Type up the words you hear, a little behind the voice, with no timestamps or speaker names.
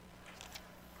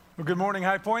Well, good morning,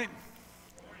 High Point.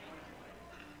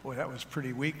 Boy, that was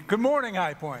pretty weak. Good morning,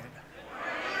 High Point.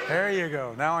 There you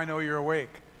go. Now I know you're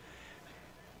awake.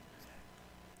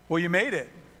 Well, you made it.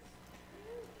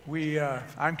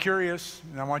 I'm curious,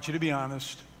 and I want you to be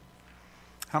honest.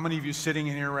 How many of you sitting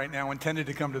in here right now intended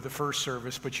to come to the first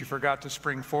service, but you forgot to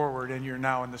spring forward and you're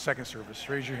now in the second service?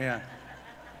 Raise your hand.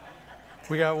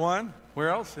 We got one. Where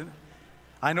else?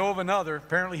 I know of another.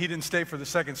 Apparently he didn't stay for the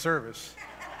second service.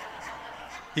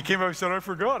 He came up and said, I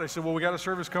forgot. I said, well, we got a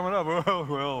service coming up. Oh,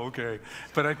 well, okay.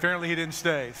 But apparently he didn't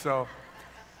stay. So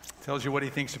tells you what he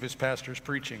thinks of his pastor's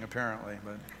preaching, apparently.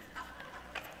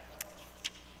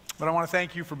 But I want to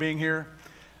thank you for being here.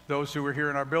 Those who are here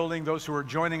in our building, those who are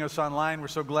joining us online, we're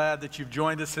so glad that you've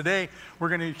joined us today. We're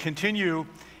going to continue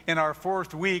in our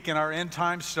fourth week in our end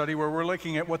time study where we're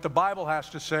looking at what the Bible has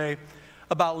to say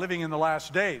about living in the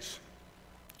last days.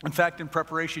 In fact, in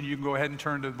preparation, you can go ahead and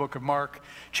turn to the book of Mark,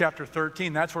 chapter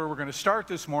 13. That's where we're going to start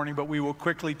this morning, but we will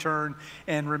quickly turn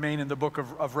and remain in the book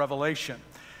of Revelation.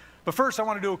 But first, I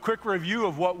want to do a quick review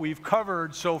of what we've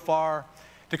covered so far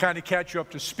to kind of catch you up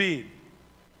to speed.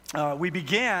 We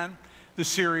began the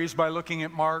series by looking at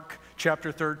Mark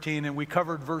chapter 13, and we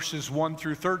covered verses 1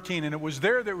 through 13, and it was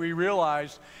there that we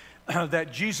realized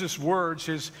that Jesus' words,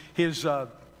 his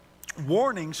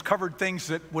warnings covered things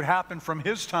that would happen from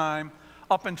his time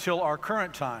up until our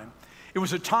current time. It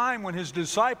was a time when his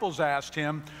disciples asked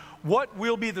him, what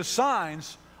will be the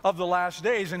signs of the last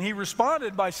days? And he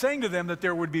responded by saying to them that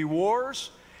there would be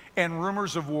wars and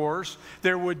rumors of wars.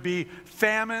 There would be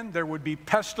famine, there would be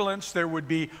pestilence, there would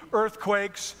be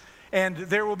earthquakes, and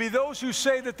there will be those who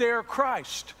say that they are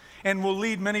Christ and will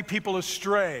lead many people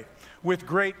astray with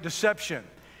great deception.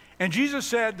 And Jesus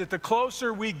said that the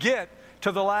closer we get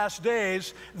to the last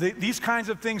days, these kinds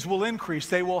of things will increase.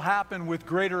 They will happen with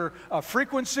greater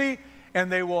frequency,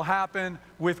 and they will happen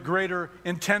with greater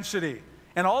intensity.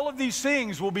 And all of these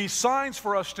things will be signs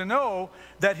for us to know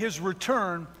that his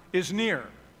return is near.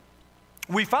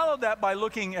 We followed that by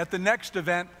looking at the next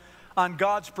event on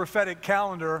God's prophetic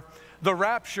calendar, the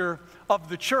rapture of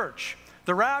the church.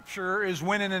 The rapture is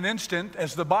when in an instant,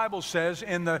 as the Bible says,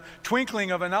 in the twinkling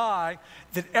of an eye,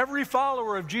 that every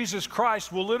follower of Jesus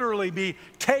Christ will literally be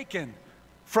taken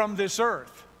from this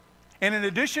earth. And in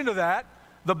addition to that,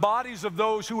 the bodies of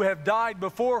those who have died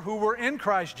before who were in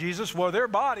Christ Jesus, well, their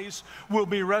bodies will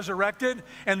be resurrected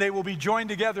and they will be joined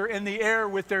together in the air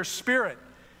with their spirit.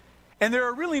 And there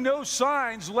are really no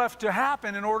signs left to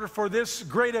happen in order for this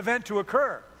great event to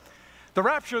occur. The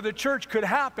rapture of the church could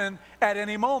happen at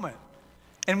any moment.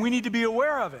 And we need to be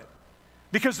aware of it,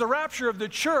 because the rapture of the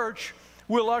church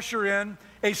will usher in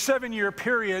a 7-year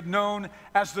period known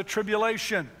as the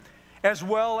tribulation, as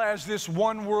well as this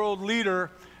one world leader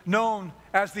known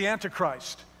as the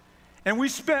Antichrist. And we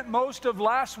spent most of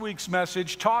last week's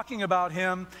message talking about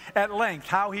him at length,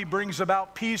 how he brings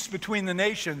about peace between the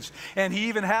nations, and he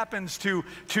even happens to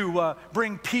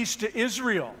bring peace to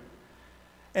Israel.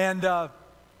 And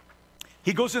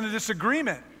he goes into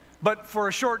disagreement, but for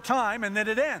a short time, and then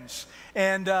it ends.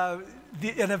 And an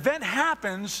event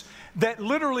happens that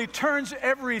literally turns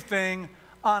everything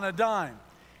on a dime.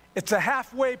 It's a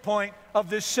halfway point of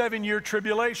this 7-year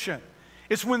tribulation.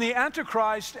 It's when the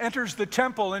Antichrist enters the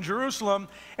temple in Jerusalem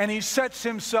and he sets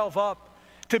himself up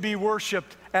to be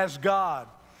worshiped as God.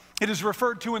 It is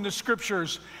referred to in the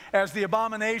scriptures as the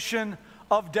abomination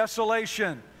of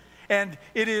desolation. And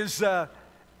it is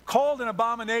called an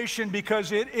abomination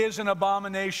because it is an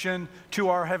abomination to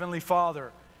our Heavenly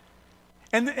Father.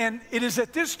 And it is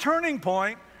at this turning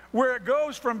point where it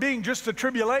goes from being just the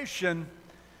tribulation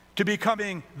to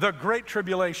becoming the Great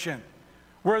Tribulation,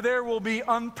 where there will be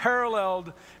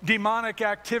unparalleled demonic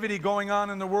activity going on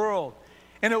in the world.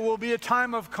 And it will be a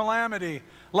time of calamity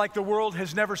like the world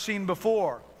has never seen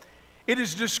before. It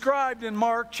is described in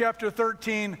Mark chapter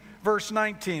 13, verse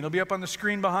 19. It'll be up on the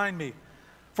screen behind me.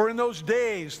 For in those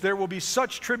days there will be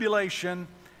such tribulation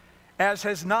as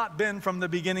has not been from the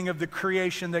beginning of the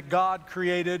creation that God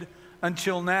created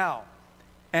until now,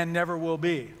 and never will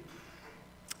be.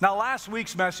 Now, last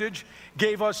week's message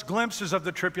gave us glimpses of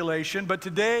the tribulation, but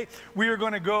today we are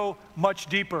going to go much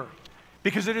deeper,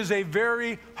 because it is a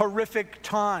very horrific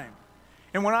time.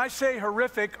 And when I say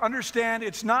horrific, understand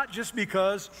it's not just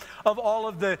because of all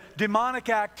of the demonic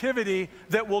activity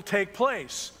that will take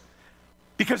place.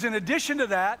 Because in addition to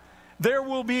that, there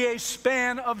will be a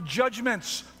span of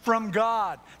judgments from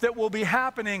God that will be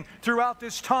happening throughout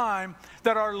this time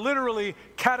that are literally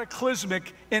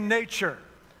cataclysmic in nature.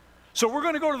 So we're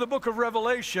going to go to the book of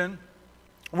Revelation,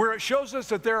 where it shows us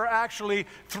that there are actually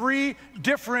 3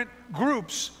 different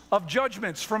groups of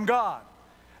judgments from God.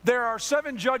 There are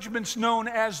 7 judgments known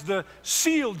as the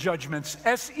seal judgments,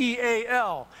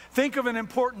 S-E-A-L. Think of an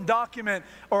important document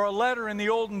or a letter in the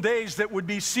olden days that would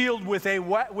be sealed with a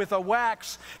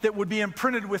wax that would be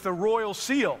imprinted with a royal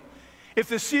seal. If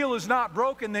the seal is not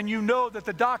broken, then you know that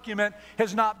the document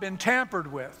has not been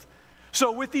tampered with.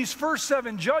 So with these first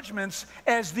 7 judgments,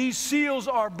 as these seals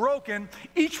are broken,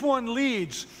 each one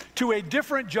leads to a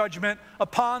different judgment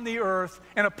upon the earth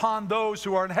and upon those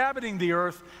who are inhabiting the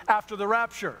earth after the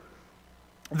rapture.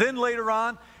 Then later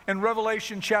on, in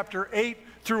Revelation chapter 8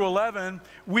 through 11,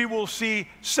 we will see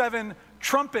 7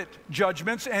 trumpet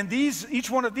judgments, and each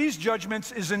one of these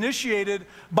judgments is initiated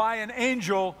by an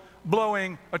angel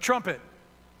blowing a trumpet.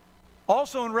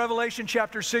 Also in Revelation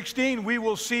chapter 16, we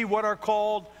will see what are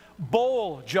called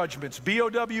bowl judgments,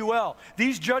 B-O-W-L.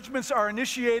 These judgments are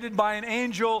initiated by an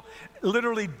angel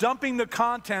literally dumping the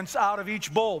contents out of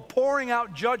each bowl, pouring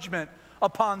out judgment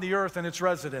upon the earth and its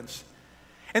residents.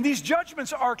 And these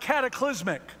judgments are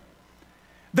cataclysmic.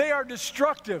 They are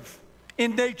destructive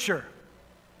in nature.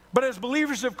 But as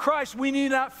believers of Christ, we need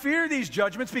not fear these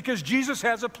judgments because Jesus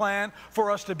has a plan for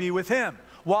us to be with Him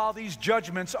while these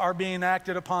judgments are being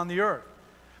acted upon the earth.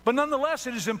 But nonetheless,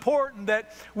 it is important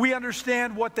that we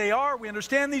understand what they are. We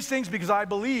understand these things because I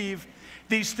believe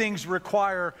these things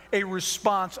require a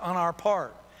response on our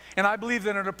part. And I believe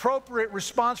that an appropriate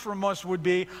response from us would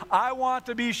be, I want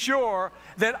to be sure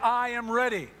that I am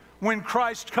ready when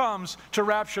Christ comes to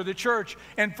rapture the church.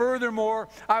 And furthermore,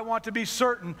 I want to be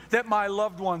certain that my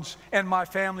loved ones and my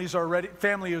family is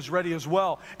ready as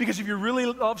well. Because if you really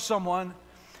love someone,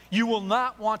 you will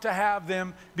not want to have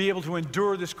them be able to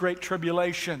endure this great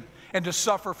tribulation and to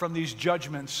suffer from these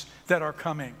judgments that are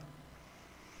coming.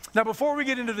 Now, before we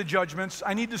get into the judgments,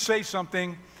 I need to say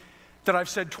something that I've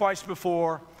said twice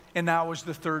before, and now is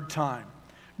the 3rd time.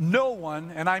 No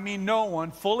one, and I mean no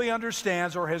one, fully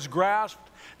understands or has grasped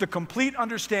the complete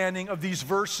understanding of these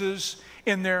verses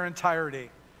in their entirety.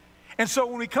 And so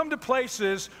when we come to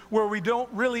places where we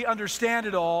don't really understand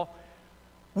it all,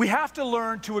 we have to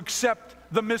learn to accept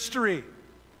the mystery.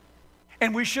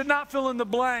 And we should not fill in the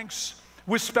blanks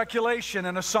with speculation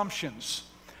and assumptions.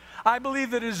 I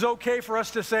believe that it is okay for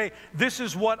us to say, this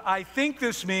is what I think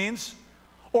this means,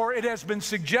 or it has been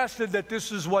suggested that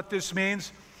this is what this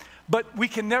means, but we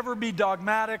can never be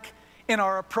dogmatic in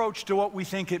our approach to what we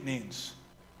think it means.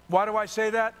 Why do I say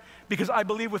that? Because I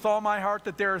believe with all my heart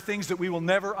that there are things that we will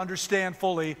never understand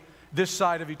fully this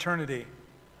side of eternity.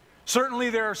 Certainly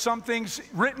there are some things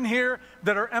written here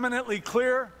that are eminently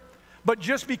clear, but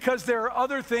just because there are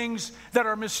other things that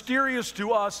are mysterious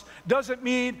to us doesn't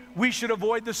mean we should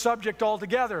avoid the subject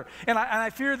altogether. And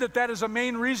I fear that that is a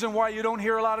main reason why you don't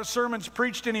hear a lot of sermons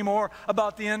preached anymore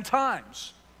about the end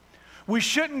times. We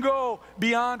shouldn't go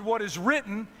beyond what is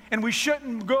written, and we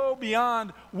shouldn't go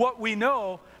beyond what we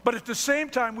know, but at the same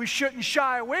time, we shouldn't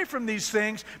shy away from these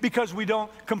things because we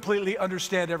don't completely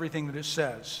understand everything that it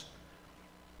says.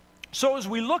 So as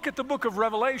we look at the book of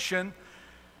Revelation,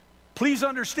 please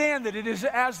understand that it is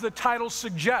as the title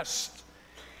suggests.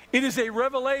 It is a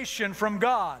revelation from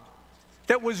God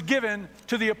that was given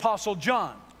to the Apostle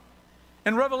John.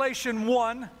 In Revelation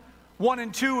 1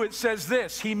 and 2, it says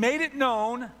this, He made it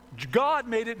known, God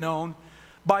made it known,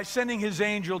 by sending His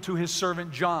angel to His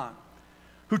servant John,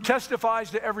 who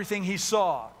testifies to everything he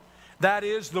saw. That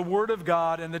is the Word of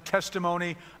God and the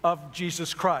testimony of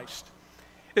Jesus Christ.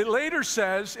 It later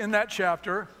says in that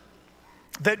chapter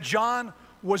that John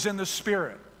was in the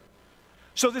Spirit.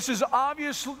 So this is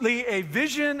obviously a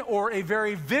vision or a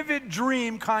very vivid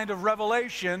dream kind of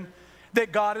revelation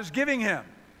that God is giving him.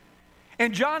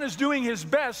 And John is doing his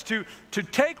best to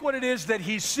take what it is that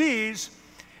he sees,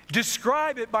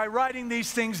 describe it by writing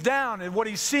these things down and what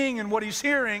he's seeing and what he's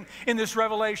hearing in this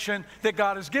revelation that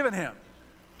God has given him.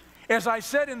 As I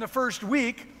said in the first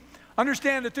week,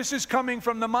 understand that this is coming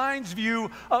from the mind's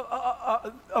view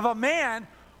of a man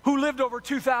who lived over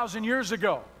 2,000 years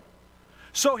ago.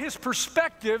 So his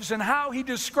perspectives and how he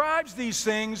describes these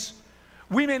things,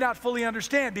 we may not fully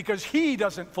understand because he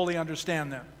doesn't fully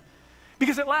understand them.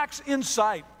 Because it lacks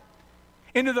insight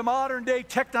into the modern day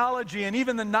technology and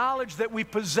even the knowledge that we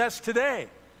possess today.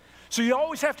 So you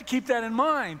always have to keep that in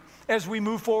mind as we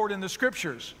move forward in the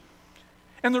Scriptures.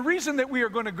 And the reason that we are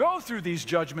going to go through these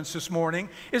judgments this morning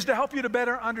is to help you to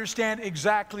better understand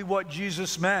exactly what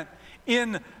Jesus meant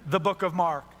in the book of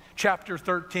Mark, chapter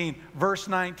 13, verse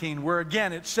 19, where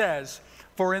again it says,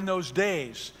 For in those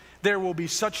days there will be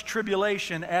such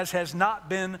tribulation as has not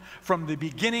been from the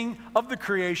beginning of the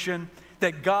creation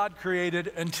that God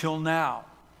created until now,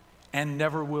 and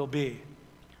never will be.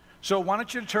 So why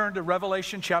don't you turn to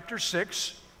Revelation chapter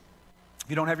 6.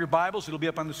 you don't have your Bibles, it'll be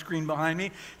up on the screen behind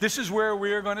me. This is where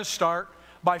we are going to start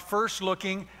by first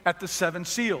looking at the 7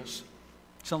 seals.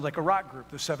 Sounds like a rock group,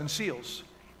 the 7 seals.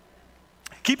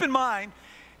 Keep in mind,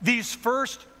 these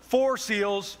first 4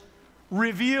 seals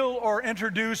reveal or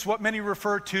introduce what many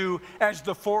refer to as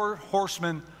the 4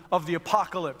 horsemen of the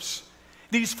apocalypse.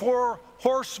 These 4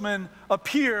 horsemen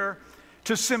appear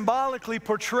to symbolically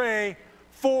portray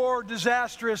 4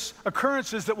 disastrous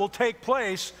occurrences that will take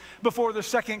place before the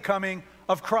second coming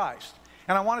of Christ.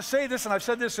 And I want to say this, and I've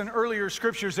said this in earlier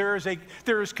scriptures, there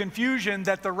is confusion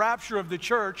that the rapture of the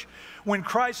church, when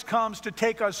Christ comes to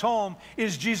take us home,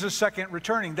 is Jesus' second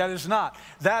returning. That is not.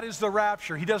 That is the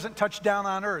rapture. He doesn't touch down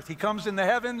on earth. He comes in the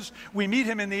heavens, we meet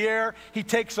him in the air, he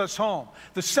takes us home.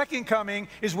 The second coming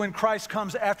is when Christ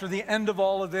comes after the end of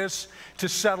all of this to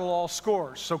settle all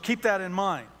scores. So keep that in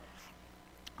mind.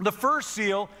 The first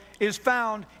seal is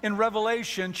found in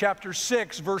Revelation chapter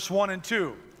 6, verse 1 and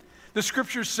 2. The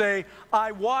scriptures say,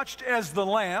 I watched as the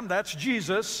Lamb, that's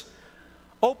Jesus,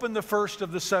 opened the first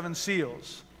of the 7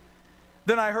 seals.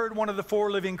 Then I heard one of the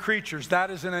 4 living creatures, that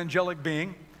is an angelic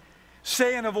being,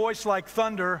 say in a voice like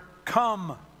thunder,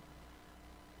 Come.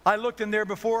 I looked, and there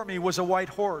before me was a white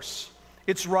horse.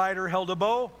 Its rider held a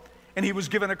bow, and he was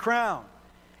given a crown.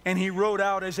 And he rode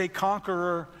out as a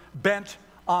conqueror bent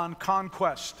on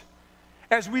conquest.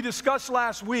 As we discussed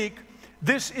last week,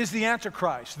 this is the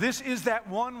Antichrist. This is that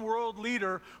one world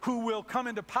leader who will come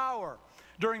into power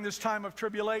during this time of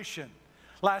tribulation.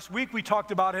 Last week we talked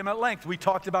about him at length. We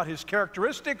talked about his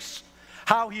characteristics,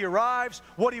 how he arrives,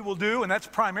 what he will do, and that's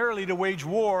primarily to wage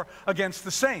war against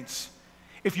the saints.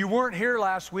 If you weren't here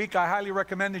last week, I highly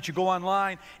recommend that you go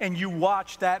online and you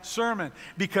watch that sermon,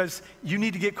 because you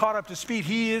need to get caught up to speed.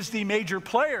 He is the major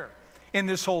player in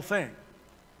this whole thing.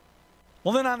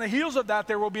 Well, then on the heels of that,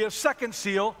 there will be a second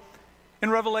seal in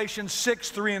Revelation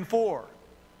 6, 3, and 4.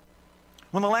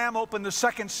 When the Lamb opened the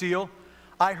second seal,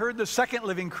 I heard the second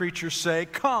living creature say,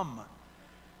 Come.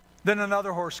 Then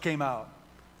another horse came out,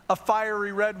 a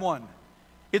fiery red one.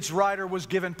 Its rider was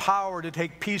given power to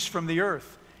take peace from the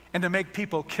earth and to make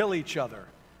people kill each other.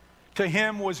 To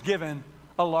him was given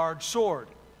a large sword.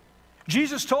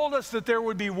 Jesus told us that there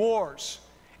would be wars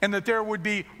and that there would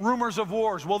be rumors of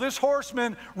wars. Well, this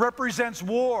horseman represents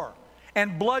war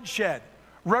and bloodshed,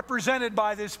 represented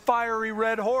by this fiery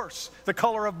red horse, the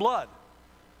color of blood.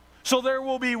 So there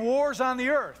will be wars on the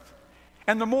earth.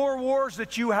 And the more wars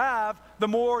that you have, the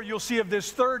more you'll see of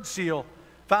this third seal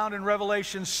found in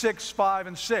Revelation 6, 5,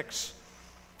 and 6.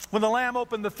 When the Lamb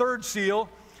opened the third seal,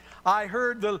 I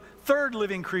heard the third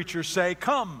living creature say,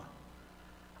 Come.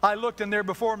 I looked, and there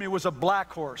before me was a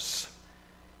black horse.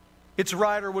 Its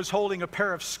rider was holding a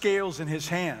pair of scales in his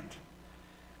hand.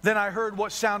 Then I heard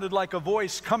what sounded like a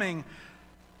voice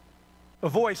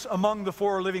among the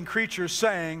 4 living creatures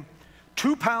saying,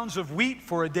 2 pounds of wheat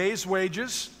for a day's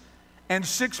wages, and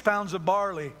 6 pounds of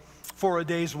barley for a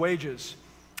day's wages,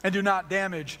 and do not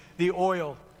damage the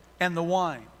oil and the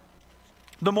wine.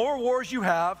 The more wars you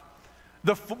have,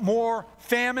 the more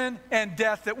famine and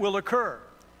death that will occur.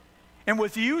 And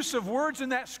with the use of words in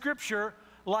that scripture,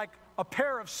 like a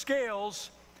pair of scales,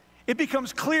 it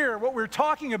becomes clear what we're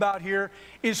talking about here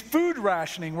is food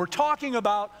rationing. We're talking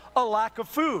about a lack of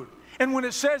food. And when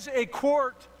it says a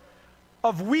quart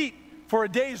of wheat for a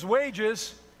day's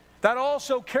wages, that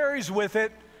also carries with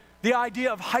it the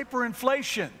idea of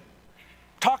hyperinflation,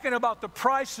 talking about the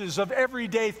prices of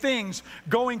everyday things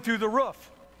going through the roof.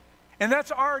 And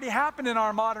that's already happened in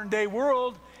our modern day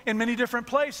world in many different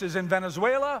places. In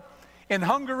Venezuela, in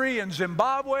Hungary, in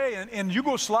Zimbabwe, and in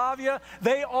Yugoslavia,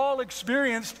 they all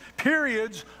experienced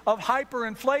periods of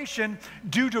hyperinflation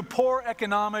due to poor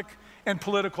economic and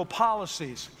political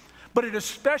policies. But it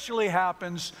especially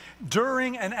happens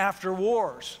during and after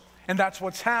wars. And that's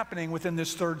what's happening within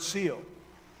this third seal.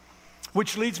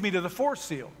 Which leads me to the fourth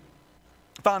seal,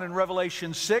 found in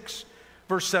Revelation 6,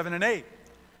 verse 7 and 8.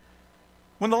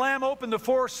 When the Lamb opened the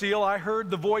fourth seal, I heard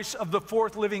the voice of the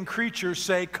 4th living creature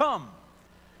say, Come.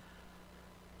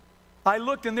 I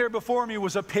looked, and there before me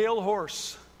was a pale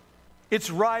horse. Its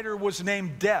rider was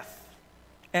named Death,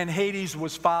 and Hades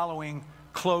was following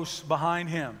close behind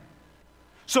him.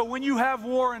 So when you have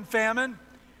war and famine,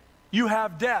 you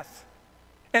have death.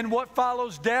 And what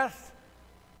follows death?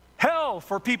 Hell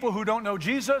for people who don't know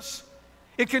Jesus.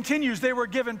 It continues, they were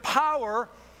given power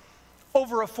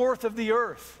over 1/4 of the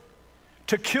earth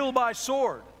to kill by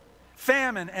sword,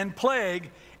 famine, and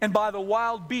plague, and by the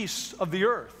wild beasts of the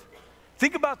earth.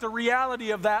 Think about the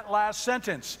reality of that last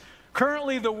sentence.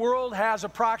 Currently, the world has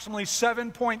approximately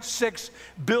 7.6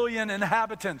 billion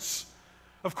inhabitants.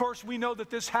 Of course, we know that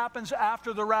this happens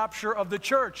after the rapture of the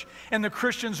church, and the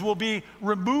Christians will be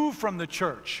removed from the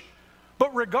church.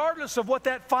 But regardless of what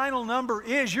that final number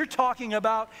is, you're talking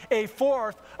about a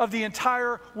fourth of the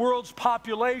entire world's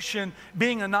population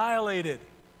being annihilated.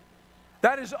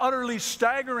 That is utterly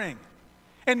staggering.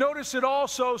 And notice it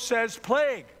also says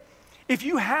plague. If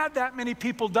you had that many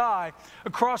people die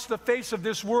across the face of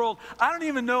this world, I don't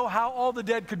even know how all the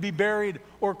dead could be buried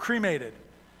or cremated.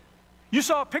 You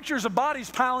saw pictures of bodies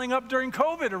piling up during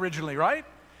COVID originally, right?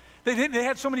 They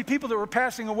had so many people that were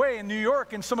passing away in New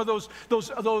York and some of those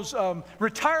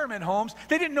retirement homes.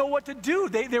 They didn't know what to do.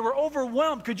 They were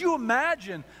overwhelmed. Could you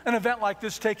imagine an event like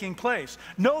this taking place?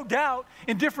 No doubt,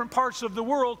 in different parts of the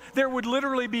world, there would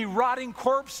literally be rotting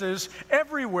corpses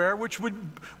everywhere, which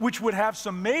would have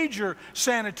some major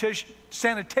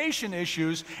sanitation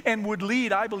issues and would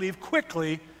lead, I believe,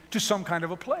 quickly to some kind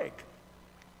of a plague.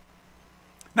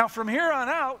 Now, from here on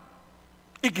out,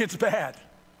 it gets bad,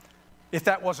 if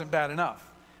that wasn't bad enough.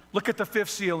 Look at the fifth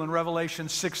seal in Revelation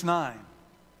 6:9.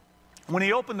 When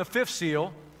he opened the fifth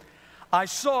seal, I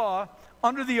saw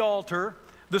under the altar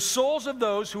the souls of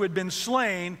those who had been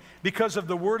slain because of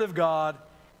the word of God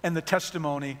and the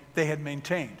testimony they had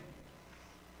maintained.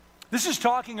 This is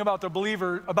talking about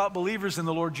believers in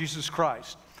the Lord Jesus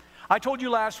Christ. I told you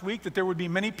last week that there would be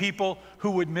many people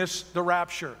who would miss the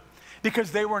rapture,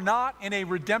 because they were not in a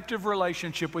redemptive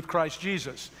relationship with Christ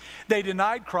Jesus. They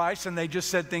denied Christ and they just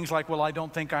said things like, well, I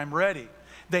don't think I'm ready.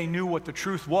 They knew what the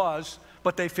truth was,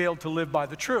 but they failed to live by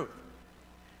the truth.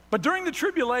 But during the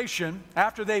tribulation,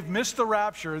 after they've missed the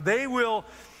rapture, they will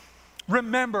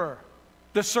remember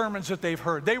the sermons that they've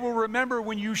heard. They will remember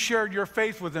when you shared your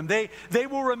faith with them. They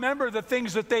will remember the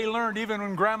things that they learned even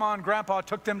when Grandma and Grandpa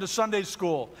took them to Sunday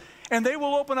school. And they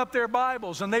will open up their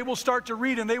Bibles and they will start to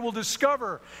read and they will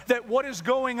discover that what is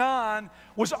going on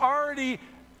was already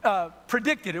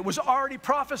predicted. It was already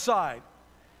prophesied.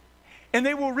 And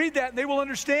they will read that and they will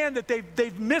understand that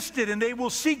they've missed it, and they will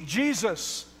seek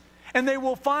Jesus and they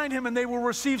will find him and they will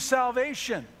receive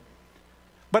salvation.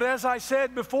 But as I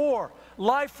said before,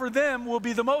 life for them will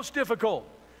be the most difficult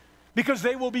because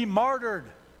they will be martyred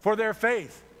for their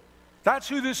faith. That's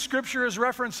who this scripture is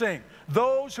referencing.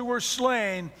 Those who were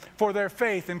slain for their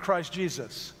faith in Christ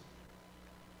Jesus.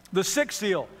 The sixth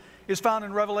seal is found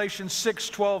in Revelation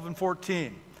 6:12 and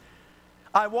 14.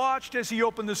 I watched as he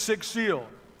opened the sixth seal.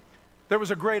 There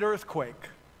was a great earthquake.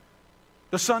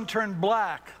 The sun turned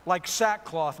black like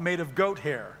sackcloth made of goat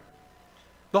hair.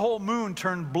 The whole moon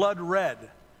turned blood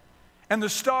red. And the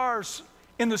stars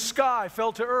in the sky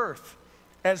fell to earth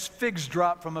as figs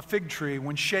drop from a fig tree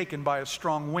when shaken by a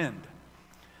strong wind.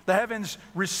 The heavens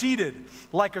receded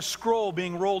like a scroll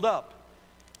being rolled up,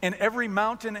 and every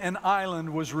mountain and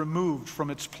island was removed from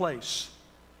its place.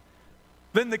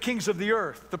 Then the kings of the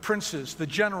earth, the princes, the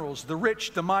generals, the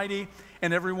rich, the mighty,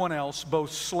 and everyone else,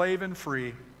 both slave and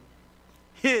free,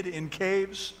 hid in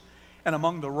caves and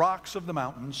among the rocks of the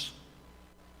mountains.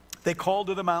 They called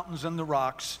to the mountains and the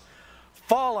rocks,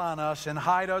 fall on us and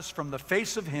hide us from the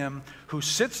face of him who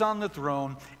sits on the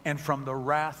throne and from the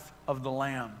wrath of the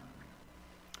Lamb.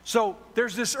 So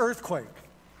there's this earthquake,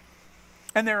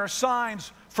 and there are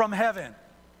signs from heaven.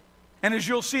 And as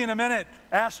you'll see in a minute,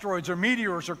 asteroids or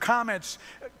meteors or comets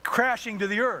crashing to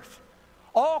the earth.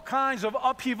 All kinds of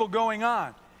upheaval going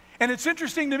on. And it's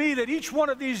interesting to me that each one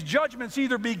of these judgments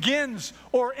either begins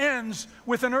or ends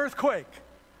with an earthquake.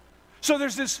 So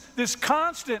there's this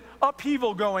constant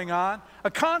upheaval going on,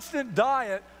 a constant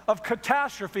diet of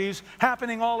catastrophes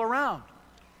happening all around.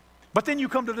 But then you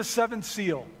come to the seventh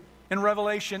seal in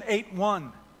Revelation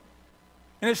 8:1.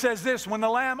 And it says this: when the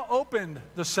Lamb opened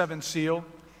the seventh seal,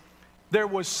 there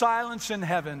was silence in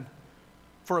heaven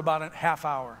for about a half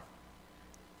hour.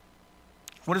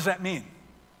 What does that mean?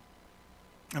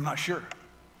 I'm not sure.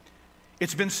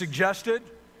 It's been suggested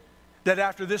that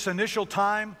after this initial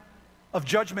time of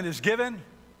judgment is given,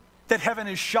 that heaven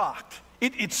is shocked.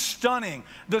 It's stunning.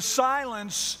 The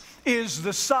silence is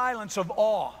the silence of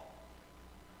awe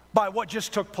by what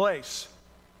just took place.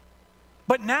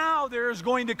 But now there is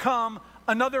going to come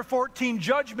another 14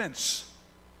 judgments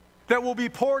that will be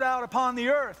poured out upon the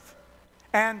earth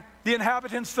and the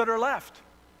inhabitants that are left.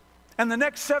 And the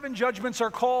next 7 judgments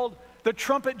are called the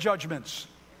trumpet judgments.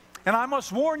 And I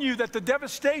must warn you that the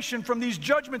devastation from these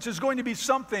judgments is going to be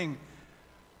something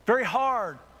very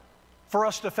hard for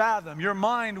us to fathom. Your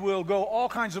mind will go all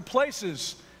kinds of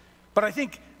places. But I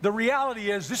think the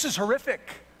reality is this is horrific.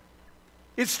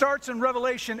 It starts in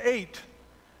Revelation 8,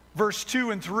 verse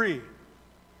 2 and 3.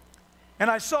 And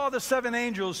I saw the 7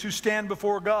 angels who stand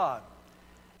before God,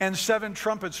 and 7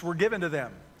 trumpets were given to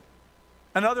them.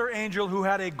 Another angel who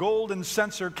had a golden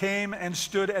censer came and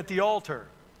stood at the altar.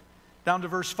 Down to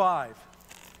verse 5.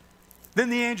 Then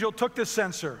the angel took the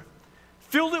censer,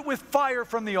 filled it with fire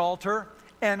from the altar,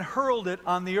 and hurled it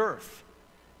on the earth.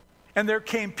 And there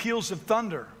came peals of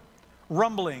thunder,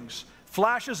 rumblings,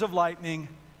 flashes of lightning,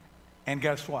 and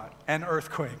guess what? An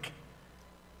earthquake.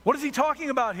 What is he talking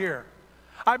about here?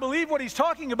 I believe what he's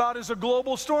talking about is a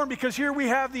global storm, because here we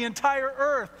have the entire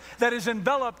earth that is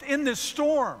enveloped in this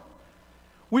storm.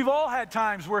 We've all had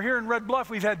times where here in Red Bluff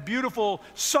we've had beautiful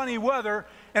sunny weather,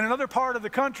 and in another part of the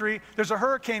country there's a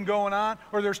hurricane going on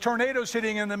or there's tornadoes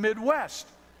hitting in the Midwest.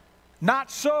 Not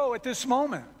so at this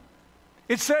moment.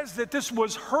 It says that this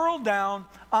was hurled down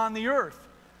on the earth.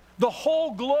 The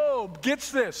whole globe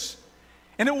gets this,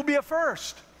 and it will be a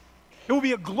first. It will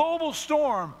be a global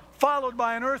storm followed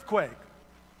by an earthquake.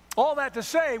 All that to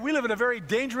say, we live in a very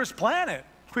dangerous planet.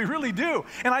 We really do.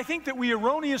 And I think that we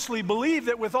erroneously believe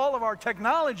that with all of our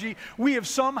technology, we have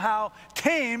somehow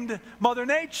tamed Mother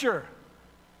Nature.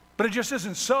 But it just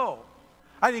isn't so.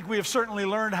 I think we have certainly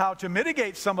learned how to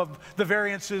mitigate some of the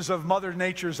variances of Mother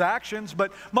Nature's actions,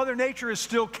 but Mother Nature is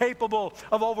still capable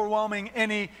of overwhelming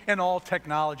any and all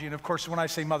technology. And of course, when I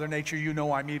say Mother Nature, you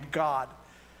know I mean God.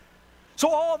 So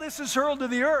all this is hurled to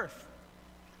the earth.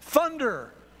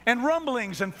 Thunder and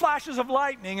rumblings and flashes of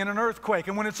lightning and an earthquake.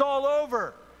 And when it's all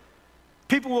over,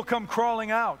 people will come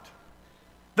crawling out.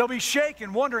 They'll be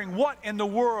shaken, wondering what in the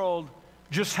world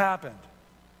just happened.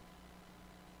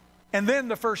 And then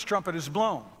the first trumpet is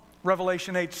blown.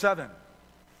 Revelation 8:7.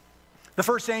 The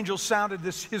first angel sounded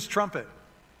his trumpet,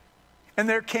 and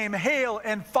there came hail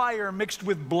and fire mixed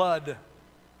with blood,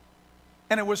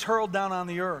 and it was hurled down on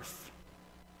the earth.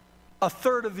 A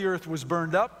third of the earth was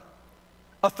burned up,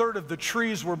 a third of the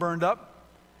trees were burned up,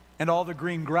 and all the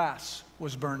green grass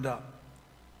was burned up.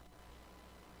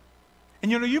 And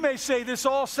you may say this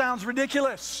all sounds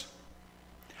ridiculous.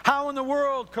 How in the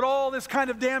world could all this kind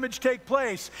of damage take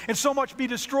place and so much be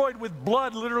destroyed with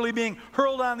blood literally being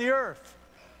hurled on the earth?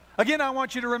 Again, I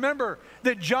want you to remember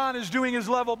that John is doing his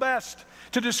level best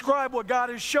to describe what God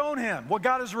has shown him, what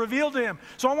God has revealed to him.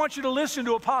 So I want you to listen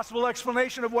to a possible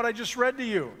explanation of what I just read to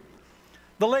you.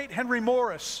 The late Henry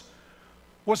Morris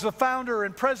was the founder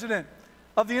and president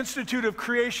of the Institute of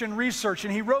Creation Research,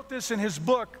 and he wrote this in his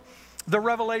book, The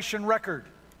Revelation Record.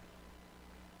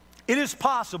 It is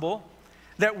possible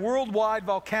that worldwide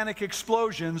volcanic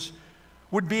explosions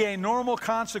would be a normal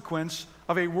consequence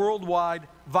of a worldwide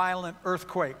violent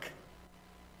earthquake.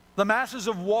 The masses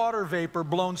of water vapor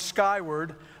blown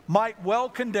skyward might well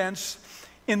condense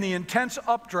in the intense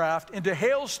updraft into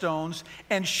hailstones,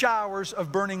 and showers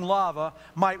of burning lava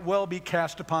might well be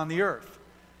cast upon the earth.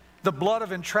 The blood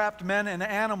of entrapped men and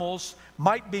animals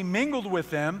might be mingled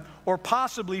with them, or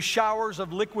possibly showers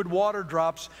of liquid water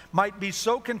drops might be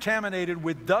so contaminated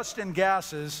with dust and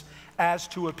gases as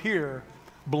to appear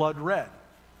blood red.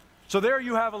 So there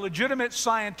you have a legitimate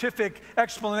scientific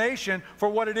explanation for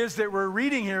what it is that we're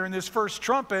reading here in this first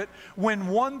trumpet, when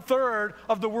 1/3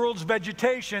 of the world's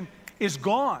vegetation is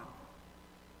gone.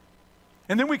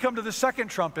 And then we come to the second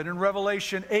trumpet in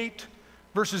Revelation 8,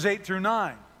 verses 8 through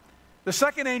 9. The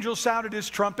second angel sounded his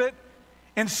trumpet,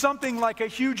 and something like a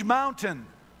huge mountain,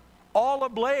 all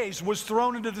ablaze, was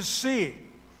thrown into the sea.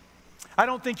 I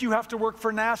don't think you have to work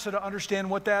for NASA to understand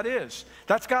what that is.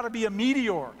 That's got to be a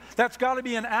meteor. That's got to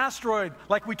be an asteroid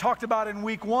like we talked about in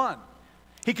week 1.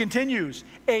 He continues,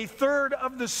 a third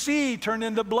of the sea turned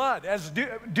into blood as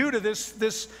due to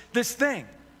this thing.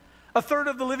 A third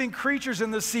of the living creatures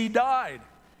in the sea died,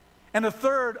 and a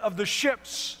third of the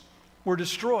ships were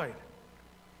destroyed.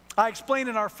 I explained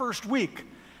in our first week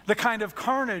the kind of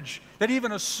carnage that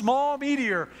even a small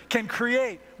meteor can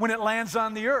create when it lands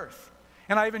on the earth.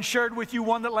 And I even shared with you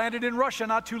one that landed in Russia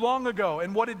not too long ago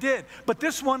and what it did. But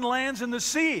this one lands in the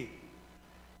sea.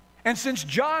 And since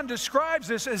John describes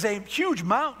this as a huge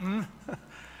mountain,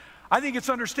 I think it's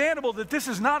understandable that this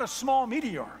is not a small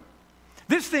meteor.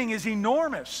 This thing is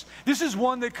enormous. This is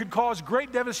one that could cause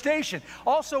great devastation.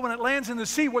 Also, when it lands in the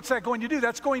sea, what's that going to do?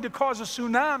 That's going to cause a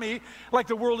tsunami like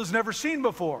the world has never seen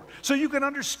before. So you can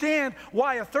understand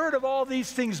why a third of all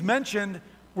these things mentioned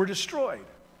were destroyed.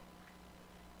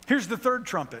 Here's the third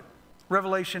trumpet,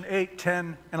 Revelation 8,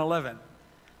 10, and 11.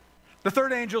 The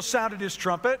third angel sounded his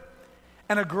trumpet,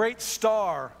 and a great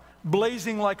star,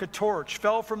 blazing like a torch,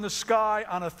 fell from the sky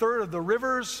on a third of the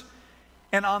rivers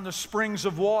and on the springs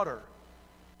of water.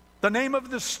 The name of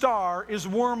the star is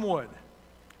wormwood.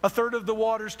 A third of the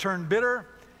waters turned bitter,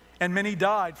 and many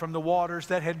died from the waters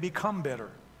that had become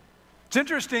bitter. It's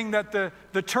interesting that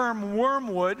the term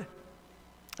wormwood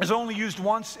is only used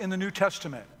once in the New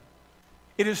Testament.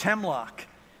 It is hemlock.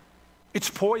 It's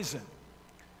poison.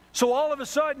 So all of a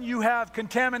sudden you have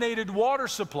contaminated water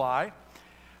supply,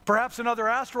 perhaps another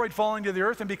asteroid falling to the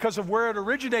earth, and because of where it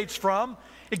originates from,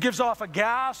 it gives off a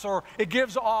gas or it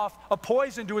gives off a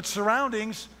poison to its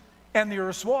surroundings and the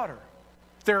earth's water.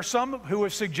 There are some who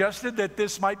have suggested that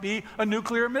this might be a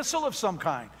nuclear missile of some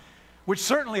kind, which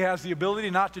certainly has the ability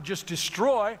not to just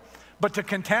destroy, but to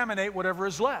contaminate whatever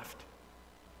is left.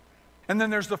 And then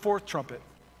there's the fourth trumpet,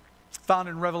 found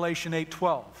in Revelation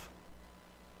 8:12.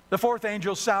 The fourth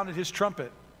angel sounded his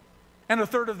trumpet, and a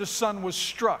third of the sun was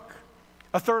struck,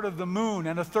 a third of the moon,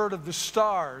 and a third of the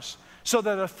stars, so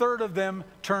that a third of them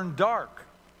turned dark.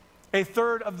 A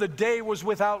third of the day was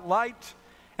without light,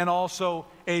 and also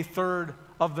a third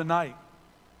of the night.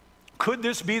 Could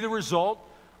this be the result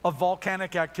of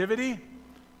volcanic activity,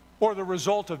 or the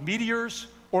result of meteors,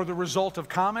 or the result of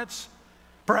comets?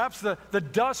 Perhaps the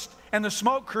dust and the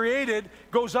smoke created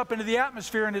goes up into the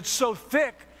atmosphere, and it's so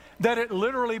thick that it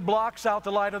literally blocks out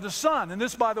the light of the sun. And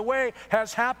this, by the way,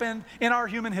 has happened in our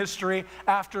human history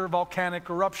after volcanic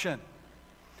eruption.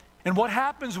 And what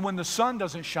happens when the sun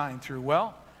doesn't shine through?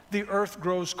 Well, the earth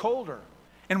grows colder.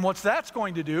 And what that's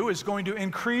going to do is going to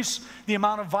increase the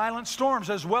amount of violent storms,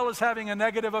 as well as having a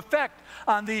negative effect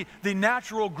on the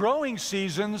natural growing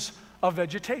seasons of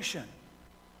vegetation.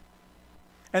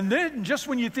 And then, just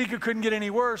when you think it couldn't get any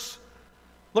worse,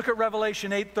 look at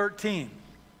Revelation 8:13.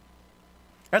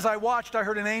 As I watched, I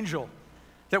heard an angel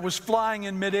that was flying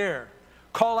in midair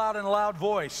call out in a loud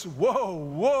voice, "Woe,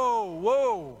 woe,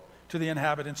 woe," to the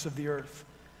inhabitants of the earth,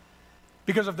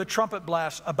 because of the trumpet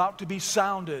blast about to be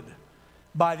sounded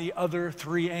by the other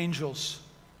three angels.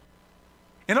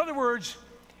 In other words,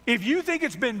 if you think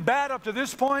it's been bad up to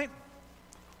this point,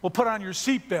 well, put on your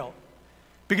seatbelt,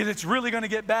 because it's really going to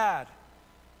get bad.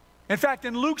 In fact,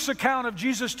 in Luke's account of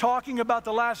Jesus talking about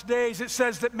the last days, it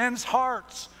says that men's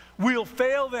hearts will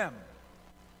fail them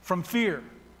from fear.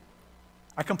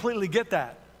 I completely get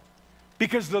that,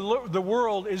 because the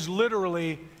world is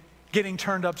literally getting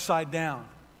turned upside down.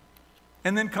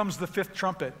 And then comes the fifth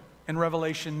trumpet in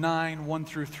Revelation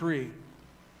 9:1-3.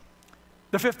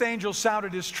 The fifth angel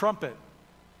sounded his trumpet,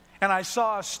 and I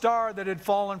saw a star that had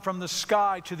fallen from the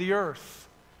sky to the earth.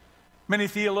 Many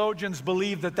theologians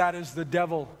believe that that is the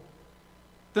devil.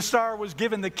 The star was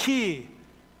given the key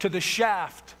to the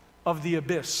shaft of the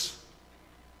abyss.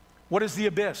 What is the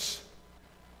abyss?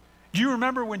 Do you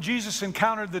remember when Jesus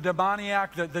encountered the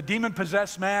demoniac, the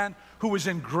demon-possessed man who was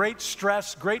in great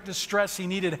stress, great distress? He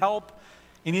needed help.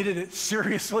 He needed it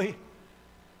seriously.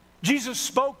 Jesus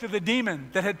spoke to the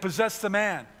demon that had possessed the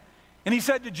man. And he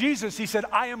said to Jesus, he said,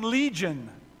 "I am legion,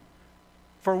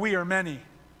 for we are many."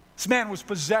 This man was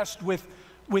possessed with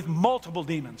multiple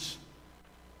demons.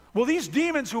 Well, these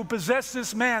demons who possessed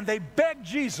this man, they begged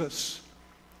Jesus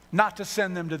not to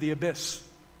send them to the abyss.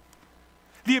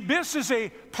 The abyss is a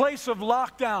place of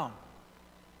lockdown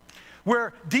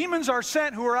where demons are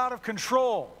sent who are out of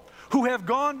control, who have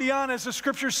gone beyond, as the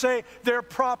scriptures say, their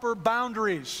proper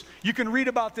boundaries. You can read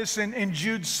about this in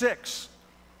Jude 6.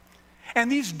 And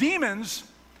these demons,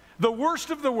 the worst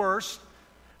of the worst,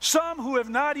 some who have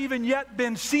not even yet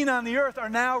been seen on the earth, are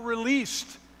now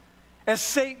released as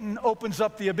Satan opens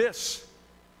up the abyss.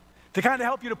 To kind of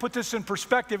help you to put this in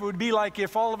perspective, it would be like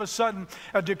if all of a sudden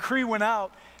a decree went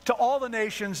out to all the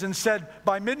nations and said,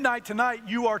 by midnight tonight,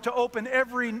 you are to open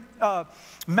every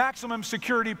maximum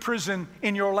security prison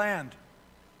in your land.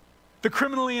 The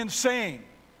criminally insane,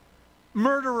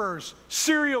 murderers,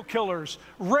 serial killers,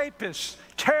 rapists,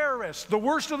 terrorists, the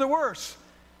worst of the worst.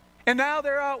 And now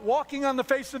they're out walking on the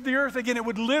face of the earth again. It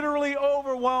would literally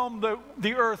overwhelm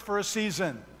the earth for a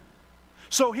season.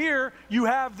 So here you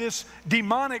have this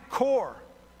demonic core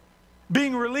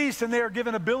being released, and they are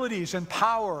given abilities and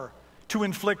power to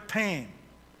inflict pain.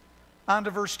 On to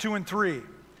verse 2 and 3.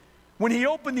 When he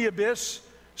opened the abyss,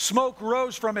 smoke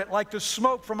rose from it like the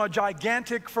smoke from a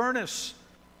gigantic furnace.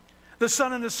 The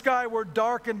sun and the sky were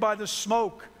darkened by the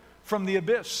smoke from the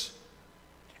abyss.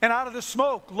 And out of the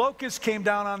smoke, locusts came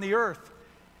down on the earth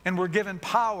and were given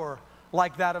power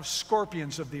like that of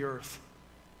scorpions of the earth.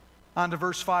 On to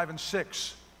verse 5 and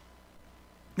 6.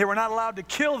 They were not allowed to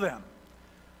kill them,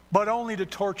 but only to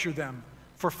torture them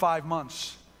for 5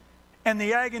 months. And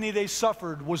the agony they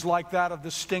suffered was like that of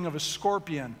the sting of a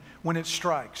scorpion when it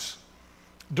strikes.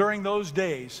 During those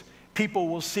days, people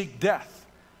will seek death,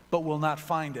 but will not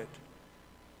find it.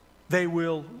 They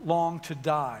will long to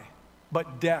die,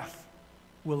 but death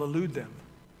will elude them.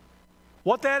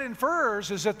 What that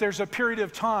infers is that there's a period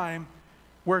of time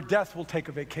where death will take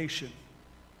a vacation.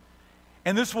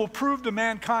 And this will prove to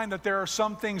mankind that there are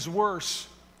some things worse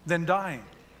than dying.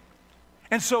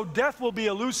 And so death will be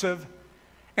elusive,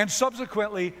 And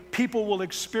subsequently, people will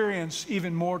experience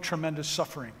even more tremendous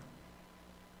suffering.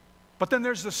 But then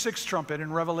there's the sixth trumpet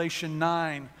in Revelation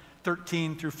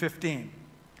 9:13 through 15.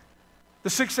 The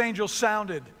sixth angel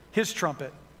sounded his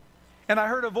trumpet, and I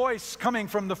heard a voice coming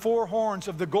from the four horns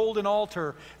of the golden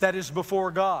altar that is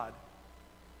before God.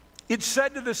 It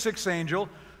said to the sixth angel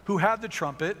who had the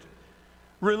trumpet,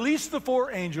 "Release the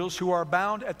four angels who are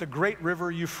bound at the great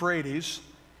river Euphrates."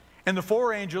 And the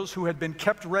four angels who had been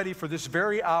kept ready for this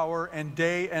very hour and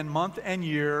day and month and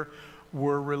year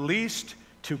were released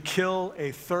to kill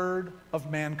a third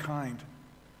of mankind.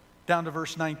 Down to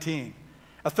verse 19.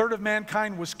 A third of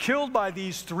mankind was killed by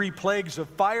these three plagues of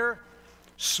fire,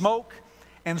 smoke,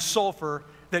 and sulfur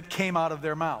that came out of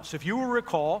their mouths. If you will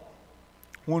recall,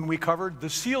 when we covered the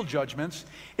seal judgments,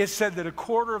 it said that a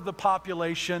quarter of the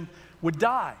population would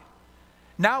die.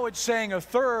 Now it's saying a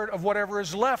third of whatever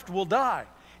is left will die.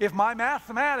 If my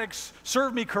mathematics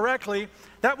serve me correctly,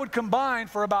 that would combine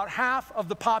for about half of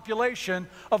the population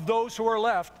of those who are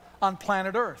left on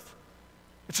planet Earth.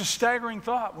 It's a staggering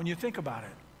thought when you think about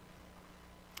it.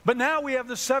 But now we have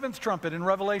the seventh trumpet in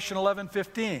Revelation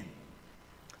 11:15.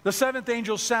 The seventh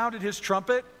angel sounded his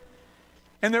trumpet,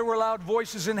 and there were loud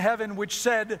voices in heaven which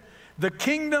said, "The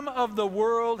kingdom of the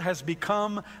world has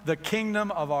become the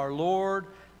kingdom of our Lord,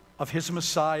 of his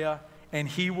Messiah, and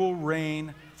he will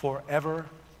reign forever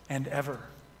and ever."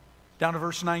 Down to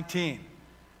verse 19.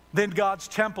 Then God's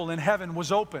temple in heaven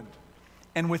was opened,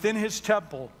 and within his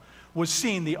temple was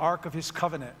seen the ark of his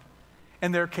covenant.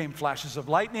 And there came flashes of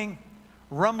lightning,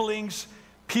 rumblings,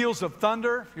 peals of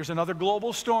thunder. Here's another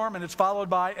global storm, and it's followed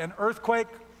by an earthquake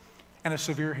and a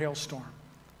severe hailstorm.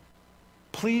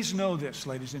 Please know this,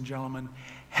 ladies and gentlemen.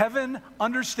 Heaven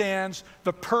understands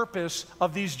the purpose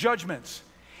of these judgments,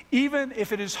 even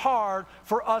if it is hard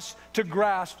for us to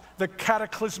grasp the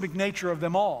cataclysmic nature of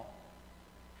them all.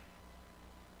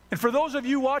 And for those of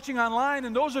you watching online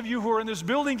and those of you who are in this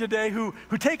building today who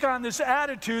take on this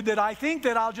attitude that I think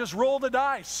that I'll just roll the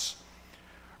dice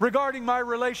regarding my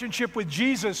relationship with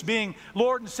Jesus being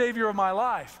Lord and Savior of my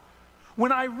life,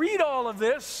 when I read all of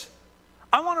this,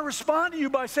 I want to respond to you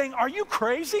by saying, are you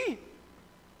crazy?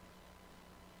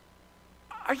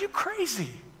 Are you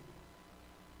crazy?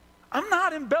 I'm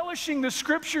not embellishing the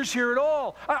scriptures here at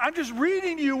all. I'm just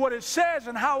reading to you what it says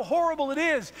and how horrible it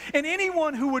is. And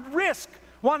anyone who would risk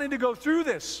wanting to go through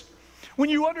this, when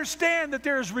you understand that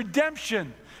there is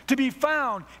redemption to be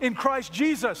found in Christ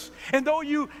Jesus, and though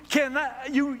you cannot,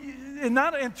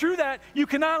 and through that you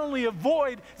can not only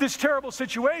avoid this terrible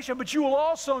situation, but you will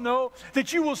also know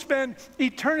that you will spend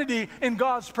eternity in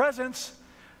God's presence.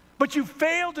 But you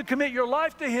failed to commit your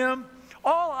life to Him.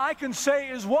 All I can say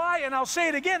is why, and I'll say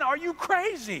it again, are you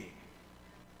crazy?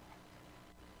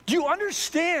 Do you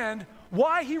understand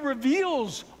why He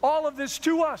reveals all of this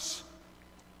to us?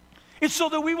 It's so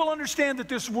that we will understand that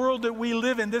this world that we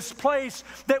live in, this place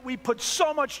that we put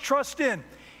so much trust in,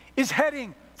 is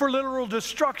heading for literal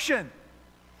destruction.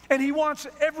 And He wants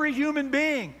every human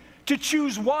being to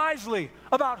choose wisely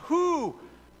about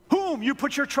whom you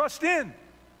put your trust in.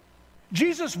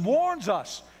 Jesus warns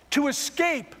us to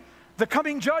escape the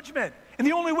coming judgment. And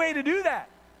the only way to do that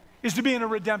is to be in a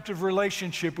redemptive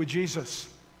relationship with Jesus.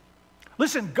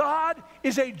 Listen, God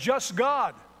is a just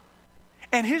God.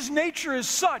 And His nature is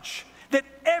such that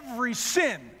every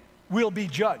sin will be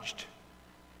judged.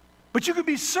 But you can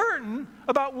be certain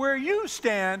about where you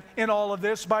stand in all of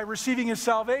this by receiving His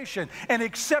salvation and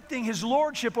accepting His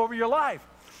lordship over your life.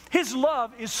 His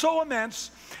love is so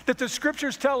immense that the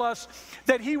scriptures tell us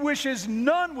that He wishes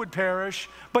none would perish,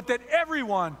 but that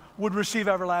everyone would receive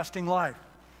everlasting life.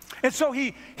 And so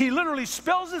He literally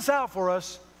spells this out for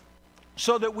us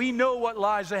so that we know what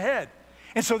lies ahead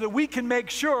and so that we can make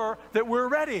sure that we're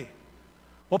ready.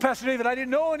 Well, Pastor David, I didn't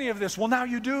know any of this. Well, now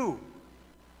you do.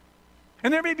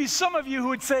 And there may be some of you who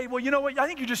would say, well, you know what, I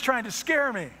think you're just trying to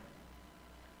scare me.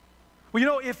 Well, you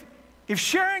know, if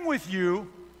sharing with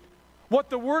you what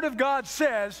the Word of God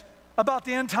says about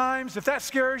the end times, if that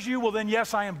scares you, well then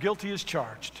yes, I am guilty as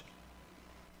charged.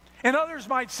 And others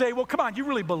might say, well, come on, you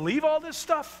really believe all this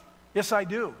stuff? Yes, I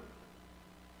do.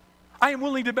 I am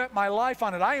willing to bet my life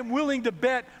on it. I am willing to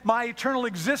bet my eternal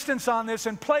existence on this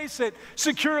and place it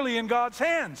securely in God's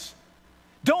hands.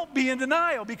 Don't be in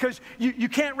denial because you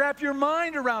can't wrap your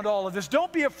mind around all of this.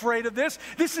 Don't be afraid of this.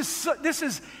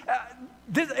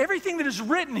 Everything that is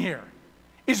written here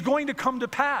is going to come to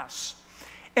pass.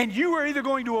 And you are either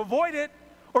going to avoid it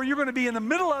or you're going to be in the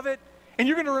middle of it and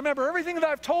you're going to remember everything that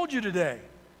I've told you today.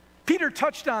 Peter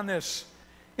touched on this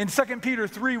in 2 Peter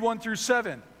 3, 1 through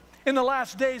 7. In the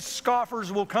last days,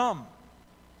 scoffers will come,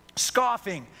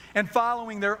 scoffing and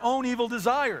following their own evil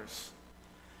desires.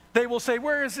 They will say,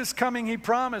 where is this coming he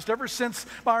promised? Ever since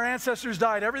our ancestors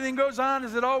died, everything goes on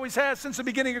as it always has since the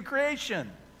beginning of creation.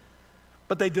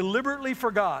 But they deliberately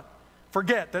forget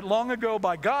that long ago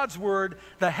by God's word,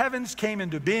 the heavens came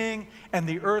into being and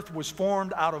the earth was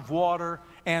formed out of water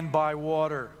and by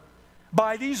water.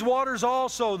 By these waters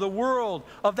also the world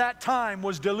of that time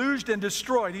was deluged and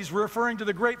destroyed. He's referring to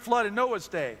the great flood in Noah's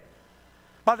day.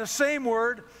 By the same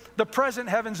word, the present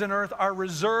heavens and earth are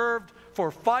reserved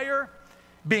for fire,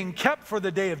 being kept for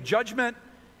the day of judgment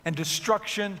and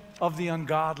destruction of the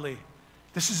ungodly.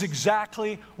 This is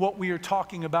exactly what we are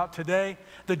talking about today,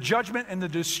 the judgment and the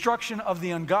destruction of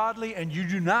the ungodly, and you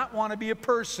do not want to be a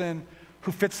person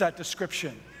who fits that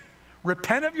description.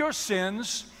 Repent of your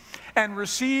sins and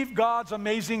receive God's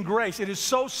amazing grace. It is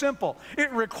so simple.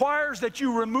 It requires that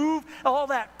you remove all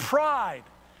that pride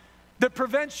that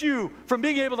prevents you from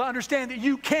being able to understand that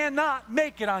you cannot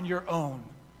make it on your own.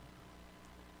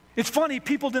 It's funny,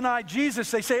 people deny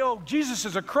Jesus. They say, oh, Jesus